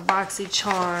is a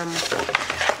BoxyCharm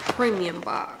premium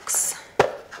box.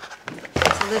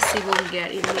 So let's see what we got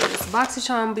in this.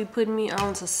 BoxyCharm be putting me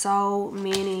on to so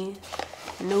many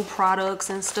new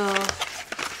products and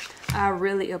stuff. I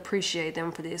really appreciate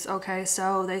them for this. Okay,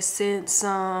 so they sent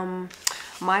some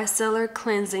micellar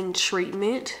cleansing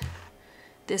treatment.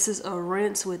 This is a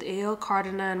rinse with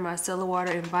L-carnitine, micellar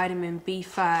water, and vitamin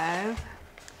B5.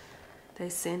 They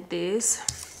sent this.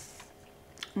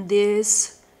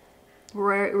 This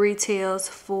retails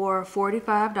for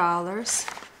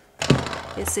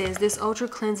 $45. It says this ultra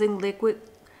cleansing liquid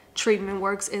treatment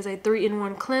works as a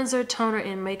 3-in-1 cleanser, toner,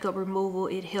 and makeup removal.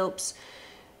 It helps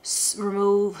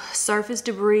remove surface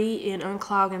debris and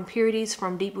unclog impurities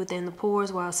from deep within the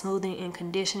pores while smoothing and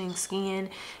conditioning skin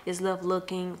is left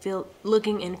looking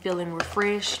and feeling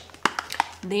refreshed.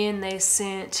 Then they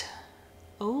sent,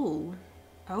 oh,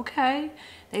 okay.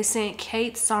 They sent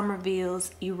Kate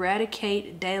Somerville's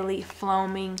Eradicate Daily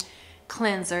Foaming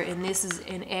Cleanser, and this is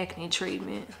an acne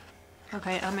treatment.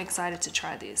 Okay, I'm excited to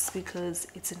try this because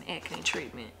it's an acne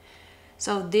treatment.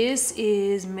 So this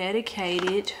is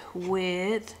medicated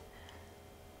with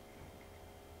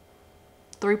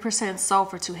 3%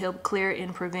 sulfur to help clear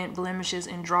and prevent blemishes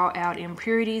and draw out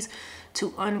impurities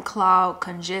to unclog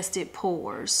congested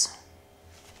pores.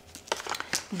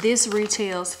 This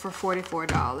retails for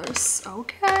 $44.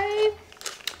 Okay.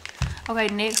 Okay,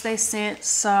 next they sent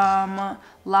some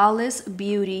Lawless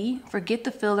Beauty Forget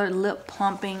the Filler Lip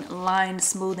Plumping Line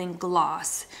Smoothing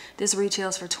Gloss. This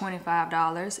retails for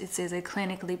 $25. It says a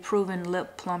clinically proven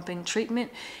lip plumping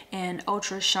treatment and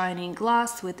ultra shiny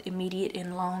gloss with immediate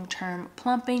and long-term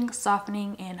plumping,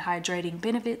 softening, and hydrating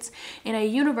benefits in a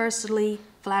universally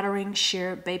flattering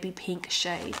sheer baby pink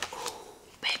shade. Ooh,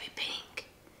 baby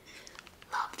pink.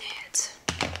 Love that.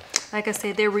 Like I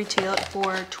said, they retailed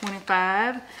for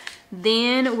 $25.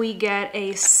 Then we got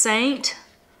a Saint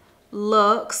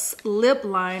Lux lip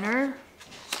liner.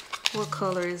 What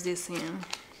color is this in?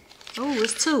 Oh,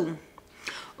 it's 2.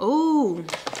 Oh,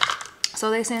 so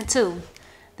they sent 2.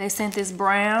 They sent this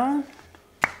brown,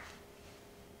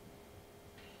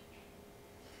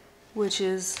 which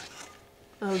is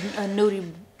a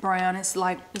nudie brown. It's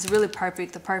like, it's really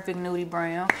perfect, the perfect nudie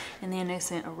brown. And then they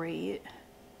sent a red.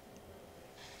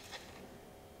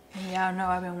 And y'all know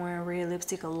I've been wearing red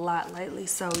lipstick a lot lately.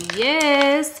 So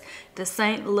yes, the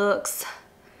Saint Lux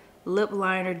lip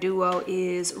liner duo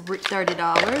is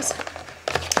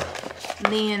 $30.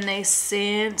 Then they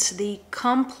sent the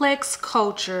Complex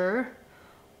Culture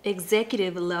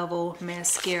Executive Level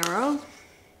Mascara.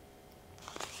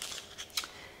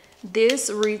 This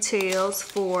retails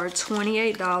for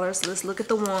 $28. Let's look at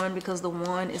the one because the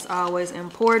one is always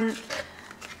important.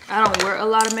 I don't wear a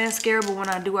lot of mascara, but when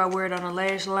I do, I wear it on the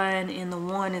lash line, and the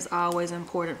one is always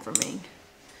important for me.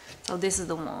 So this is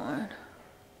the one.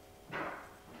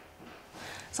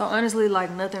 So honestly, like,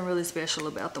 nothing really special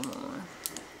about the one.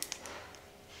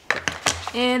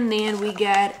 And then we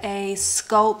got a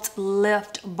Sculpt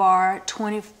Left Bar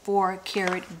 24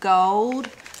 karat gold,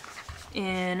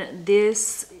 and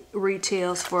this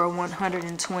retails for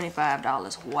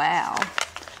 $125. Wow.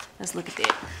 Let's look at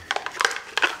that.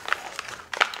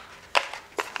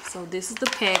 So this is the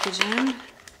packaging.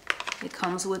 It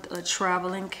comes with a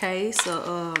traveling case.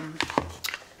 What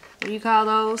do you call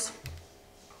those?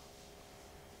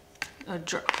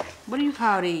 What do you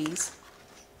call these?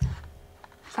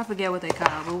 I forget what they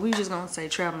call, but we just gonna say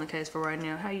traveling case for right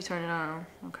now. How you turn it on?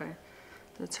 Okay,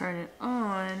 to turn it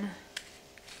on.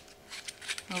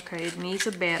 Okay, it needs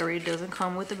a battery. It doesn't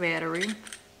come with a battery.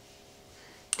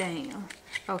 Damn.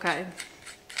 Okay.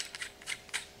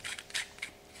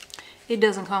 It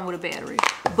doesn't come with a battery.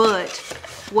 But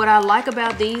what I like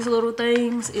about these little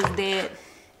things is that,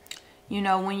 you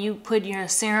know, when you put your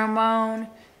serum on,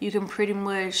 you can pretty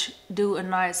much do a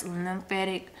nice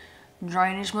lymphatic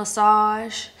drainage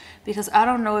massage. Because I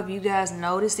don't know if you guys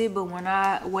notice it, but when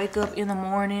I wake up in the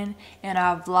morning and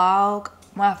I vlog,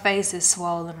 my face is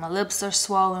swollen, my lips are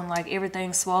swollen, like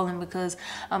everything's swollen because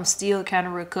I'm still kind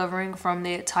of recovering from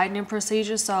that tightening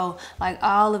procedure. So like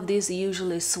all of this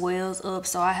usually swells up,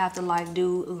 so I have to like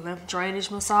do lymph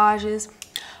drainage massages.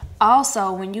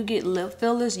 Also, when you get lip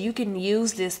fillers, you can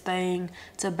use this thing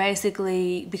to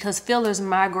basically, because fillers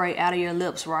migrate out of your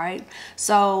lips, right?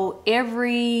 So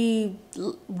every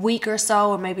week or so,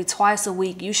 or maybe twice a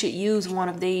week, you should use one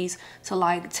of these to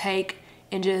like take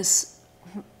and just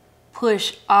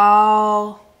push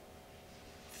all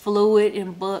fluid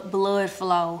and blood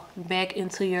flow back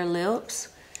into your lips.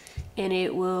 and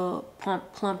it will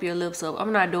plump your lips up.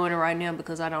 I'm not doing it right now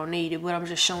because I don't need it, but I'm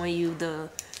just showing you the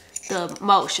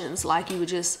motions. Like you would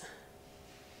just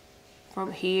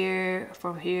from here,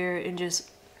 and just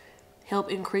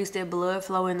help increase that blood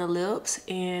flow in the lips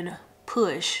and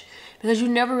push, because you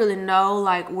never really know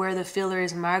like where the filler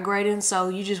is migrating. So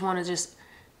you just want to just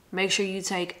make sure you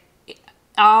take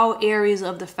all areas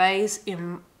of the face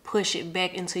and push it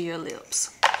back into your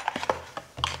lips.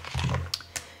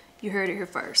 You heard it here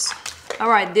first. All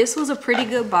right, this was a pretty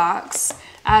good box.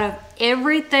 Out of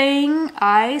everything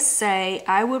I say,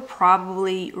 I would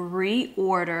probably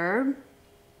reorder.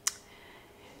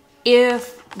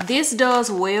 If this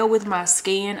does well with my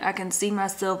skin, I can see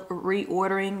myself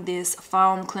reordering this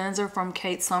foam cleanser from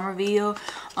Kate Somerville.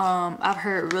 I've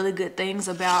heard really good things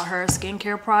about her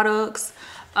skincare products.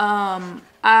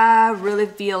 I really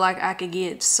feel like I could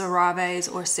get CeraVe's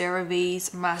or CeraVe's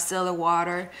micellar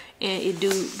water and it do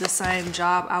the same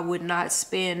job. I would not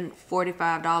spend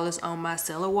 $45 on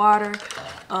micellar water.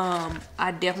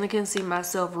 I definitely can see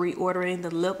myself reordering the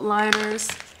lip liners.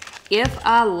 If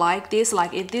I like this,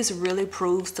 like if this really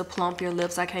proves to plump your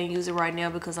lips, I can't use it right now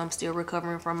because I'm still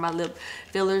recovering from my lip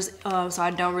fillers. So I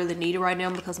don't really need it right now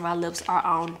because my lips are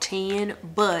on 10.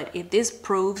 But if this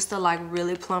proves to like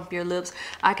really plump your lips,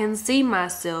 I can see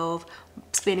myself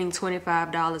spending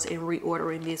 $25 and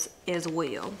reordering this as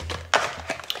well.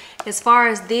 As far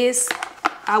as this,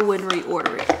 I wouldn't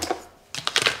reorder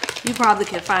it. You probably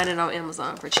can find it on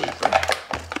Amazon for cheaper.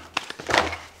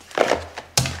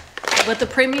 But the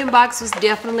premium box was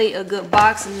definitely a good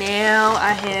box. Now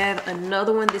I have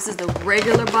another one. This is the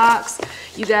regular box.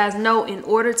 You guys know in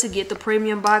order to get the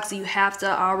premium box, you have to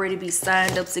already be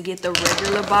signed up to get the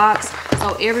regular box.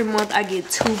 So every month I get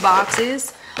 2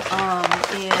 boxes.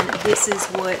 And this is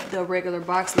what the regular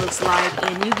box looks like.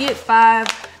 And you get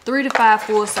 3 to 5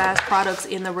 full-size products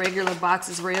in the regular box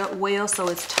as well. So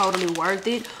it's totally worth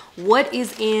it. What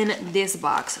is in this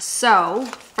box? So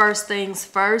first things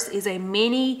first is a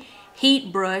mini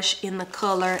heat brush in the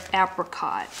color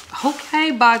apricot. Okay,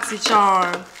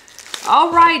 BoxyCharm.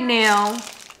 All right now,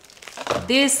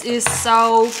 this is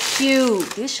so cute.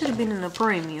 This should have been in the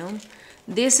premium.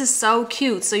 This is so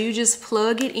cute. So you just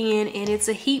plug it in and it's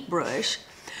a heat brush.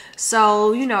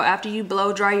 So, you know, after you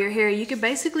blow dry your hair, you can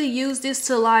basically use this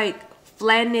to like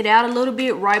flatten it out a little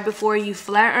bit right before you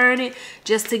flat iron it,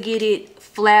 just to get it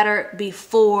flatter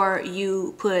before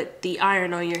you put the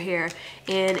iron on your hair.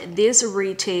 And this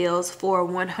retails for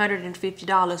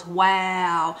 $150.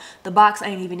 Wow, the box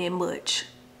ain't even that much.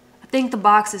 I think the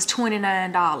box is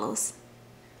 $29.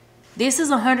 This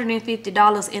is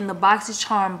 $150 and the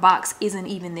BoxyCharm box isn't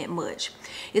even that much.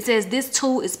 It says this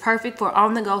tool is perfect for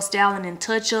on-the-go styling and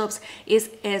touch-ups. It's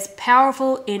as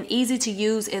powerful and easy to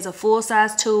use as a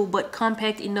full-size tool, but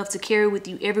compact enough to carry with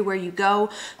you everywhere you go.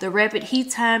 The rapid heat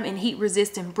time and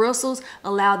heat-resistant bristles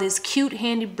allow this cute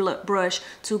handy brush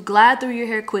to glide through your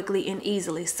hair quickly and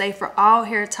easily. Safe for all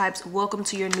hair types. Welcome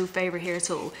to your new favorite hair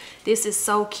tool. This is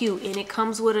so cute, and it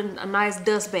comes with a nice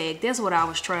dust bag. That's what I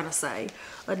was trying to say.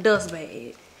 A dust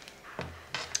bag.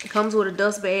 It comes with a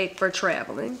dust bag for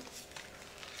traveling.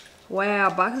 Wow,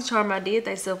 BoxyCharm, I did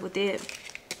theyself with it.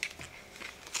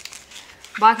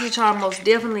 BoxyCharm most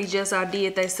definitely just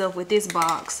outdid theyself with this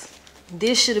box.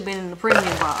 This should have been in the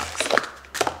premium box.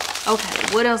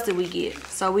 Okay, what else did we get?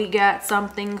 So we got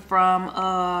something from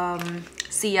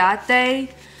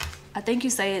Ciate. I think you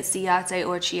say it's Ciate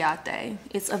or Chiate.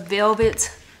 It's a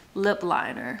velvet lip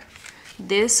liner.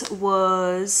 This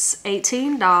was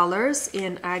 $18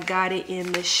 and I got it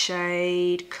in the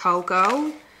shade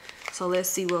Cocoa. So let's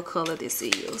see what color this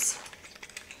is.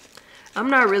 I'm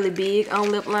not really big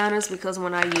on lip liners because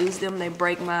when I use them, they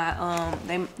break my,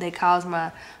 they cause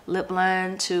my lip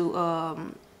line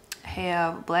to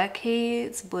have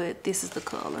blackheads, but this is the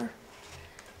color.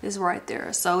 It's right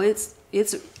there. So it's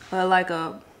like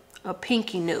a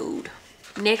pinky nude.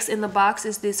 Next in the box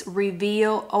is this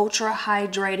Reveal Ultra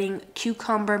Hydrating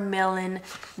Cucumber Melon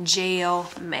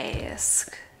Gel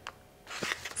Mask.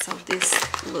 So this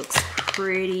looks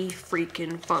pretty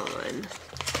freaking fun.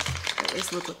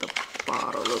 Let's look what the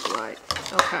bottle look like.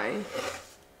 Okay.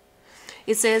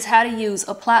 It says how to use.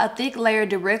 Apply a thick layer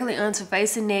directly onto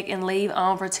face and neck and leave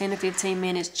on for 10 to 15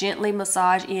 minutes. Gently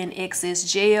massage in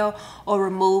excess gel or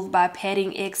remove by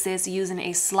patting excess using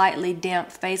a slightly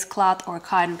damp face cloth or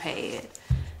cotton pad.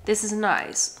 This is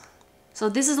nice. So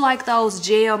this is like those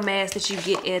gel masks that you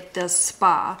get at the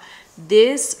spa.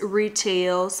 This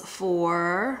retails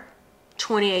for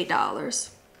 $28.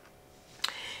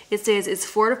 It says it's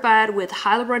fortified with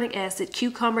hyaluronic acid,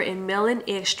 cucumber, and melon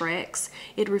extracts.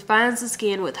 It refines the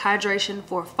skin with hydration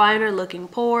for finer looking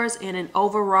pores and an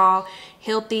overall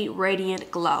healthy, radiant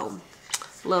glow.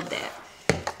 Love that.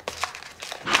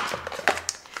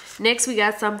 Next, we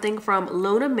got something from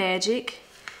Luna Magic.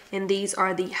 And these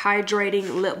are the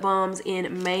hydrating lip balms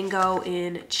in mango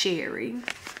and cherry.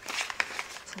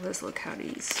 So let's look how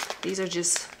these are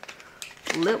just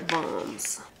lip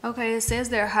balms. Okay, it says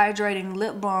they're hydrating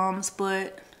lip balms,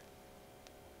 but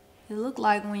it look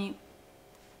like when you,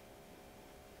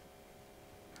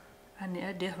 I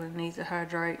definitely need to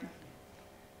hydrate.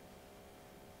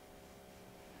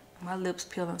 My lips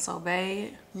peeling so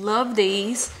bad. Love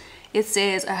these. It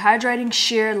says a hydrating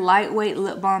sheer lightweight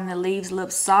lip balm that leaves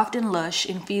lips soft and lush,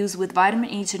 infused with vitamin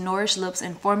E to nourish lips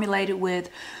and formulated with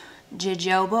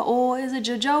jojoba oil. Is it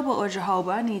jojoba or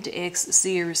jojoba? I need to ask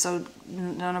Siri so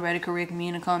nobody correct me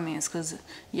in the comments, because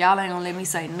y'all ain't gonna let me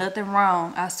say nothing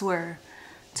wrong, I swear.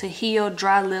 To heal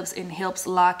dry lips and helps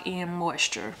lock in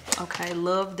moisture. Okay,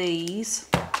 love these.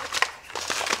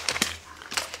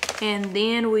 And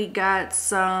then we got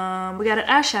an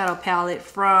eyeshadow palette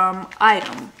from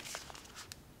Item.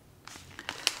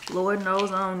 Lord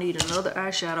knows I don't need another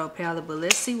eyeshadow palette, but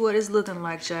let's see what it's looking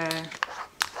like, child.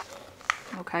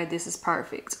 Okay, this is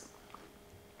perfect.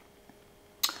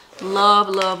 Love,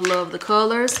 love, love the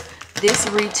colors. This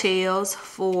retails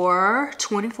for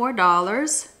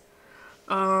 $24.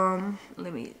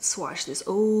 Let me swatch this.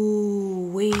 Ooh,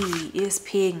 wee, it's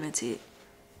pigmented.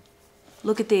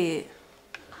 Look at that.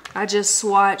 I just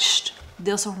swatched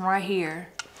this one right here.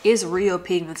 It's real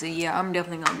pigmented. Yeah, I'm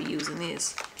definitely gonna be using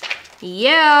this.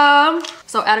 Yeah,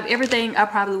 so out of everything, I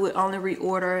probably would only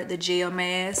reorder the gel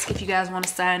mask. If you guys want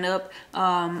to sign up,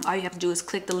 all you have to do is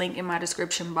click the link in my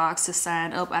description box to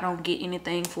sign up. I don't get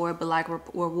anything for it but like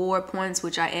reward points,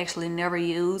 which I actually never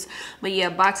use. But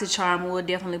yeah, BoxyCharm will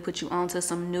definitely put you onto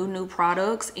some new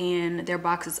products, and their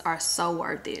boxes are so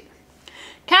worth it.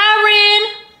 Karen,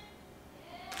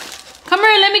 come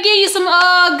here, let me give you some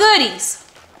goodies.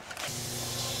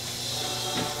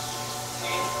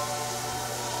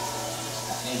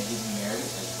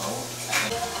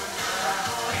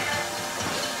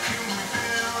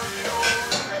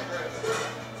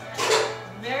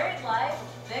 Married life,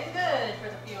 been good for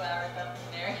the few hours I've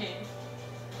been married.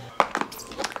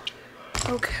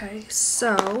 Okay,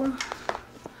 so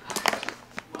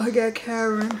I got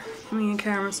me and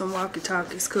Karen some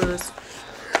walkie-talkies, because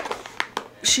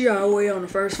she all the way on the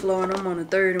first floor and I'm on the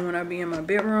third, and when I be in my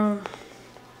bedroom,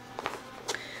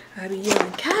 I be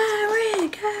yelling, Karen,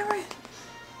 Karen.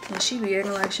 And she be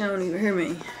acting like she don't even hear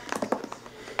me.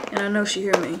 And I know she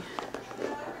hear me.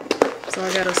 So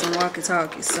I got her some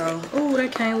walkie-talkies. So, oh,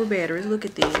 that came with batteries. Look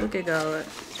at these. Look at God.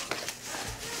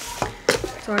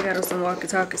 So I got her some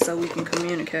walkie-talkies so we can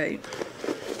communicate. I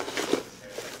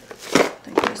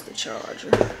think that's the charger.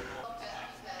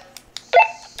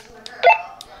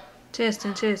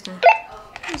 Testing, testing.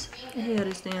 How the hell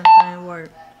this damn thing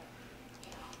work?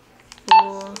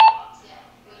 4.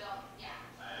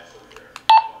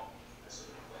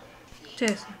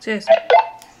 Testing, testing.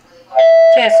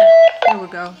 Testing. There we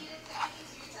go.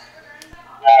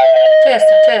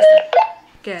 Testing, testing.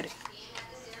 Got it.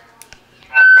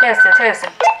 Testing, testing.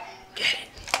 Get it.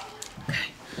 Okay.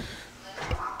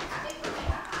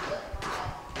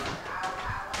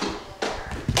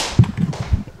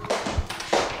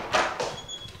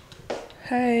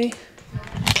 Hey,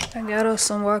 I got us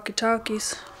some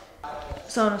walkie-talkies.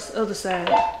 It's on the other side.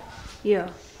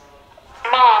 Yeah.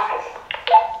 Mom.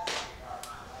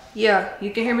 Yeah,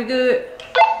 you can hear me good?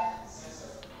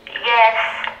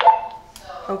 Yes.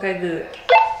 Okay, good.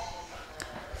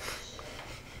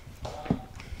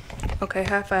 Okay,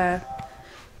 high five.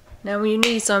 Now when you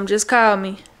need something, just call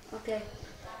me. Okay.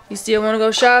 You still want to go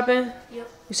shopping? Yep.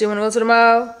 You still want to go to the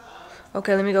mall?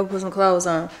 Okay, let me go put some clothes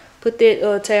on. Put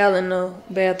that towel in the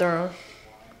bathroom.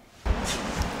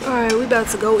 Alright, we about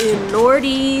to go in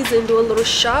Nordy's and do a little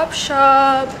shop.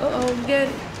 Uh-oh, you get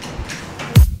it?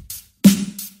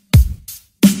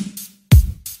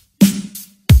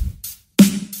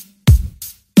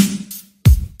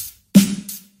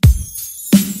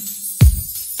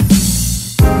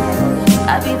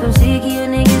 I be so sick of you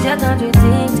niggas, y'all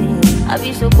contradicting. I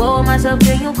be so bored with myself,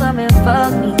 then you come and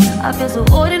fuck me. I feel so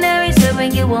ordinary, so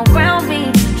when you won't round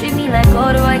me. Treat me like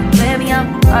corduroy, you wear me out.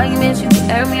 Arguments, you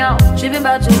air me out. Tripping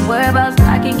about your whereabouts.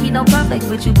 I can't keep no conflict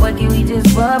with you, boy, can we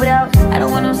just rub it out? I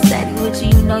don't want no steady with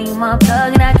you, you know you my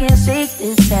plug, and I can't shake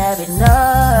this habit, no.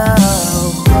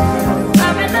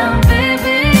 I've been out,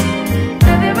 baby,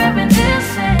 never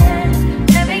reminiscing.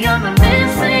 Never you're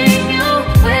missing you,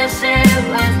 wishing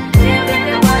was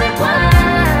living what it was.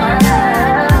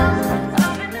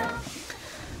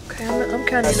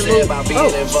 kind of in the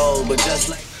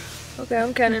mood. Okay,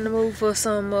 I'm kind of in the mood for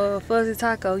some fuzzy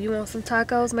taco. You want some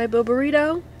tacos? Maybe a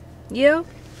burrito? Yeah.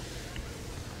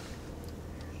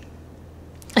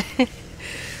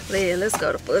 Yeah, let's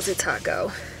go to fuzzy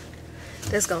taco.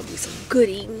 That's gonna be some good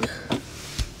eating.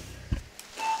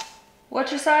 What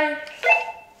you say?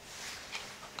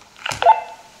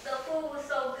 The food was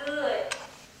so good.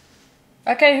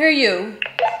 I can't hear you.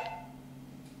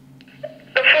 The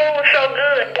food was so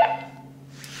good.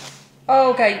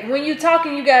 Oh, okay, when you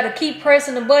talking, you gotta keep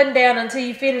pressing the button down until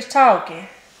you finish talking.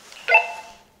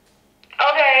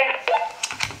 Okay.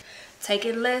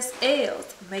 Taking less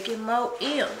L's, making more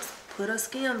M's. Put her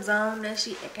skims on, now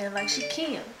she acting like she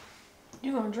can.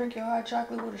 You gonna drink your hot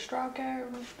chocolate with a straw,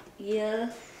 Karen?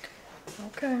 Yeah.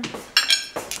 Okay.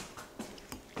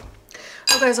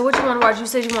 Okay, so what you wanna watch? You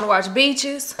said you wanna watch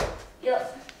Beaches?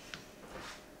 Yep.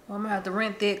 Well, I'm gonna have to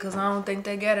rent that because I don't think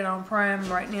they got it on Prime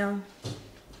right now.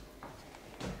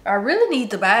 I really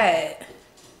need to buy it.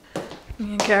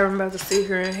 Me and Karen about to sit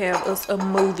here and have us a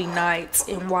movie night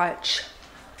and watch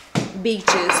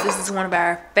Beaches. This is one of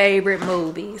our favorite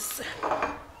movies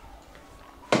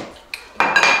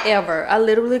ever. I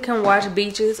literally can watch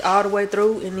Beaches all the way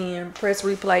through and then press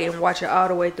replay and watch it all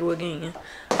the way through again.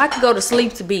 I could go to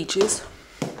sleep to Beaches.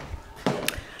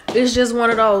 It's just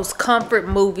one of those comfort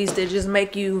movies that just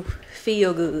make you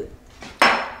feel good.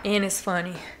 And it's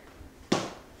funny.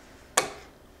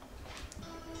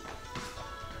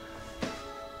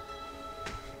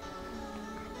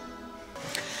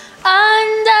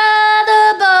 Under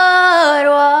the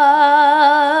boardwalk,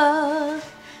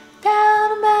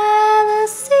 down by the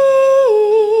sea.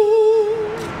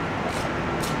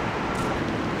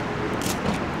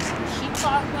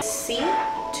 C,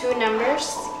 2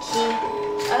 numbers, key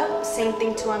up, same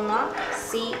thing to unlock.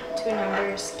 C, 2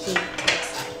 numbers, key to the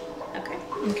side. Okay.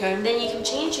 Okay. Then you can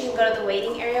change, you can go to the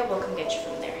waiting area, we'll come get you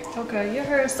from there. Okay, your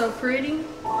hair is so pretty.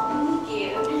 Thank you.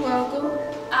 You're welcome.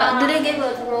 Do they give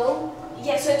us a roll?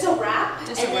 Yeah, so it's a wrap,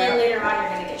 Just and a then wrap. later on you're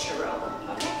gonna get your robe.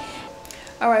 Okay.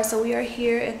 Alright, so we are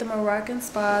here at the Moroccan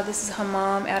spa. This is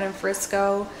Hammam out in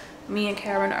Frisco. Me and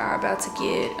Karen are about to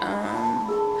get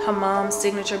Hammam's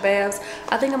signature baths.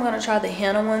 I think I'm going to try the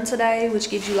henna one today, which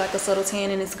gives you like a subtle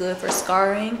tan and it's good for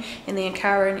scarring. And then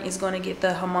Karen is going to get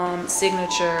the Hammam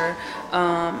signature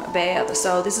bath.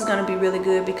 So this is going to be really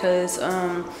good because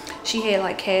she had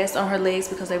like casts on her legs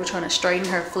because they were trying to straighten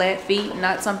her flat feet.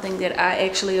 Not something that I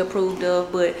actually approved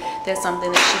of, but that's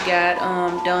something that she got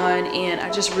done. And I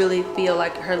just really feel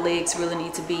like her legs really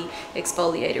need to be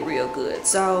exfoliated real good.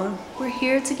 So we're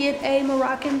here to get a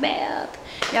Moroccan bath.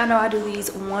 Y'all know I do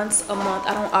these once a month.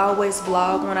 I don't always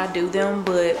vlog when I do them,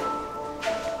 but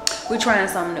we're trying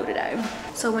something new today.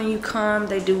 So when you come,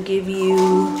 they do give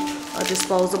you a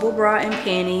disposable bra and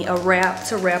panty, a wrap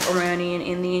to wrap around in,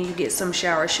 and then you get some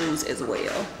shower shoes as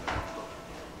well.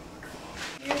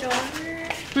 Your daughter?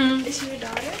 Is she your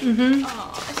daughter? Mm-hmm.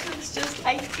 Oh, she looks just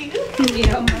like you.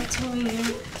 Yeah, my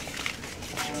twin.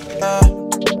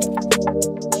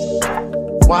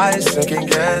 Why second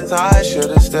guess I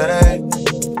should've stayed?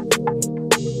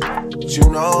 But you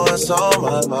know what's on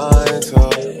my mind, so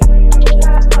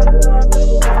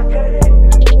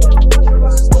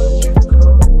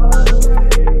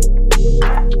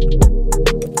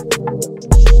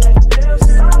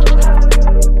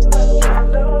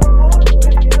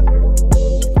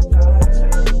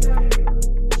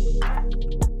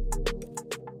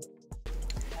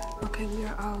Okay, we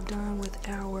are all done with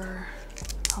our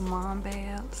Hammam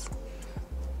baths.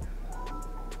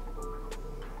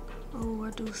 Oh,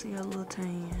 I do see a little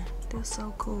tan. That's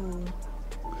so cool.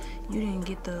 You didn't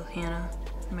get the henna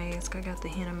mask. I got the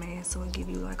henna mask, so it give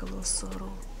you like a little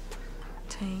subtle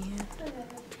tan.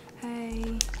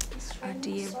 Hey, I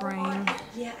did bring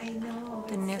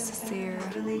the necessary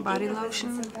body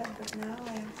lotion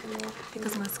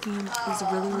because my skin is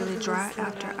really, really dry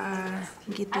after I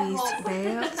get these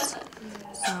baths.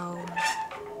 So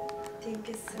I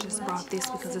just brought this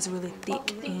because it's really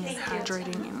thick and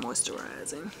hydrating and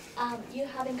moisturizing. You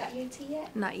haven't got your tea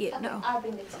yet? Not yet, no. I'll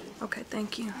bring the tea. Okay,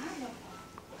 thank you.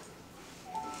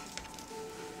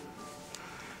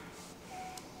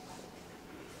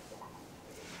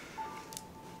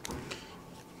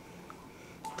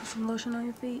 Put some lotion on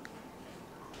your feet.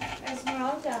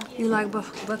 Esmeralda. You like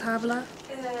bakavla?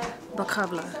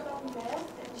 Bakavla.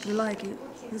 You like it?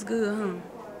 It's good, huh?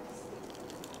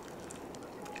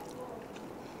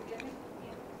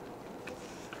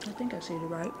 I think I said it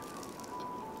right.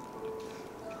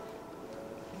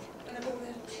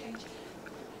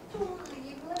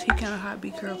 Tea kind of hot,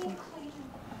 be careful.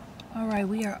 All right,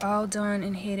 we are all done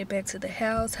and headed back to the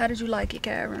house. How did you like it,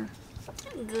 Karen?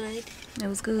 Good. It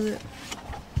was good.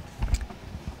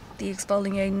 The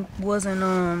exfoliating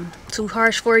wasn't too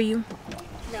harsh for you?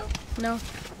 No. No?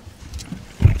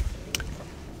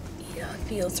 Yeah, it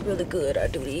feels really good. I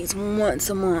do these once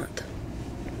a month.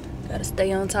 Gotta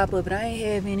stay on top of it. I ain't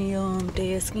have any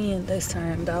dead skin this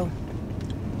time though.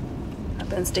 I've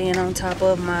been staying on top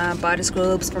of my body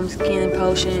scrubs from Skin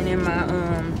Potion and my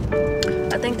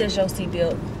I think that's your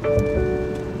seatbelt.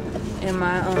 And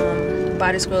my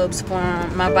body scrubs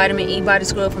from my vitamin E body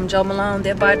scrub from Joe Malone.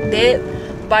 That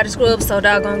body scrub so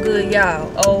doggone good,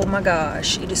 y'all. Oh my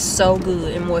gosh, it is so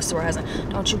good and moisturizing.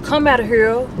 Don't you come out of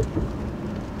here.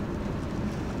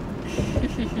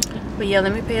 But yeah,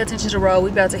 let me pay attention to the road. We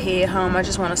about to head home. I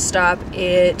just want to stop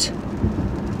at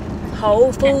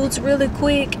Whole Foods really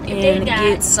quick and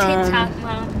get some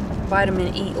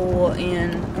vitamin E oil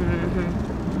and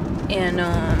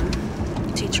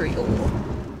tea tree oil.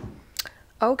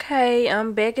 Okay,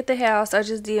 I'm back at the house. I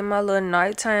just did my little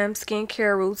nighttime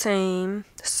skincare routine.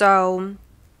 So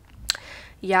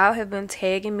y'all have been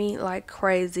tagging me like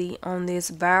crazy on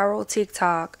this viral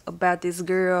TikTok about this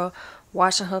girl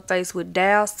washing her face with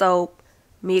Dial soap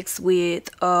mixed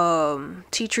with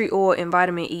tea tree oil and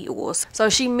vitamin E oils. So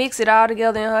she mixed it all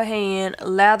together in her hand,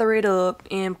 lather it up,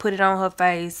 and put it on her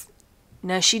face.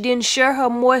 Now, she didn't share her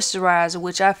moisturizer,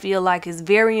 which I feel like is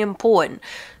very important.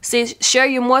 See, share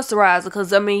your moisturizer,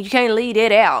 because, I mean, you can't leave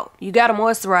that out. You got to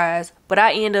moisturize. But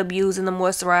I end up using the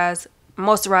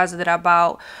moisturizer that I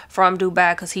bought from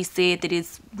Dubai, because he said that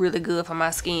it's really good for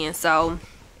my skin. So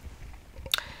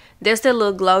that's that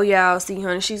little glow, y'all. See,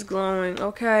 honey, she's glowing.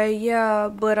 Okay, yeah,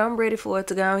 but I'm ready for it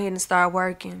to go ahead and start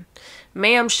working.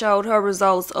 Ma'am showed her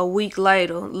results a week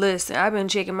later. Listen, I've been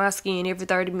checking my skin every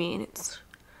 30 minutes.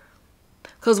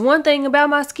 Because one thing about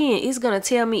my skin, it's going to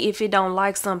tell me if it don't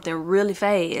like something really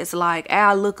fast. Like,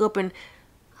 I'll look up and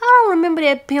I don't remember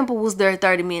that pimple was there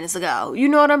 30 minutes ago. You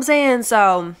know what I'm saying?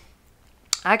 So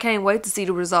I can't wait to see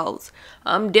the results.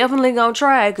 I'm definitely going to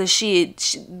try it,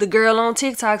 because the girl on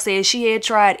TikTok said she had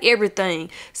tried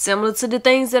everything similar to the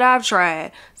things that I've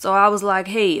tried. So I was like,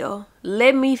 hell,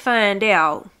 let me find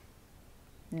out.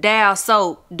 Dial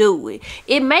soap, do it.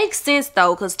 It makes sense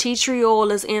though, because tea tree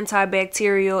oil is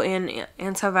antibacterial and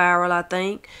antiviral, I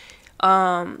think.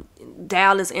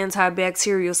 Dial is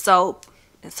antibacterial soap,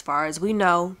 as far as we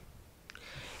know.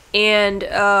 And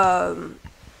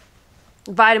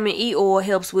vitamin E oil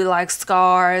helps with like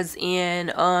scars,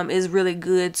 and is really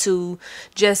good to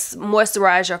just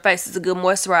moisturize your face. It's a good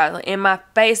moisturizer, and my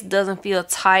face doesn't feel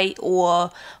tight or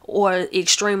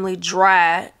extremely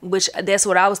dry, which that's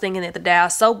what I was thinking that the Dial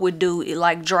soap would do. It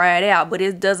like dry it out, but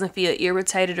it doesn't feel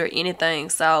irritated or anything.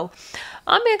 So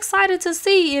I'm excited to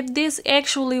see if this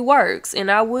actually works,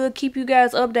 and I will keep you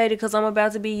guys updated, because I'm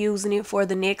about to be using it for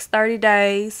the next 30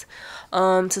 days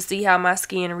to see how my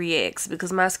skin reacts,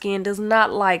 because my skin does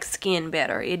not like Skin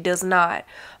Better. It does not.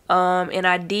 And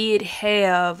I did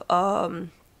have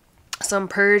some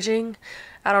purging.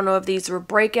 I don't know if these were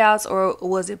breakouts or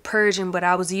was it purging, but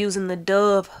I was using the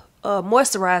Dove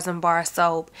moisturizing bar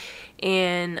soap,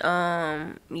 and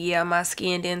yeah, my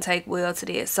skin didn't take well to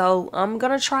that. So I'm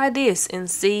gonna try this and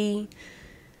see.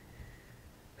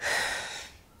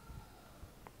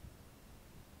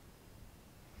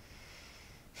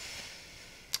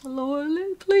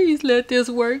 Lord, please let this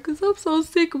work, because I'm so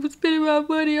sick of spending my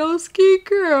money on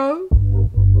skincare.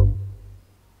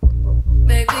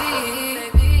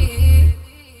 Baby,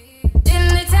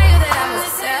 didn't they tell you that I'm a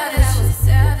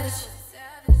savage?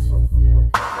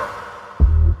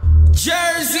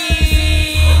 Jersey.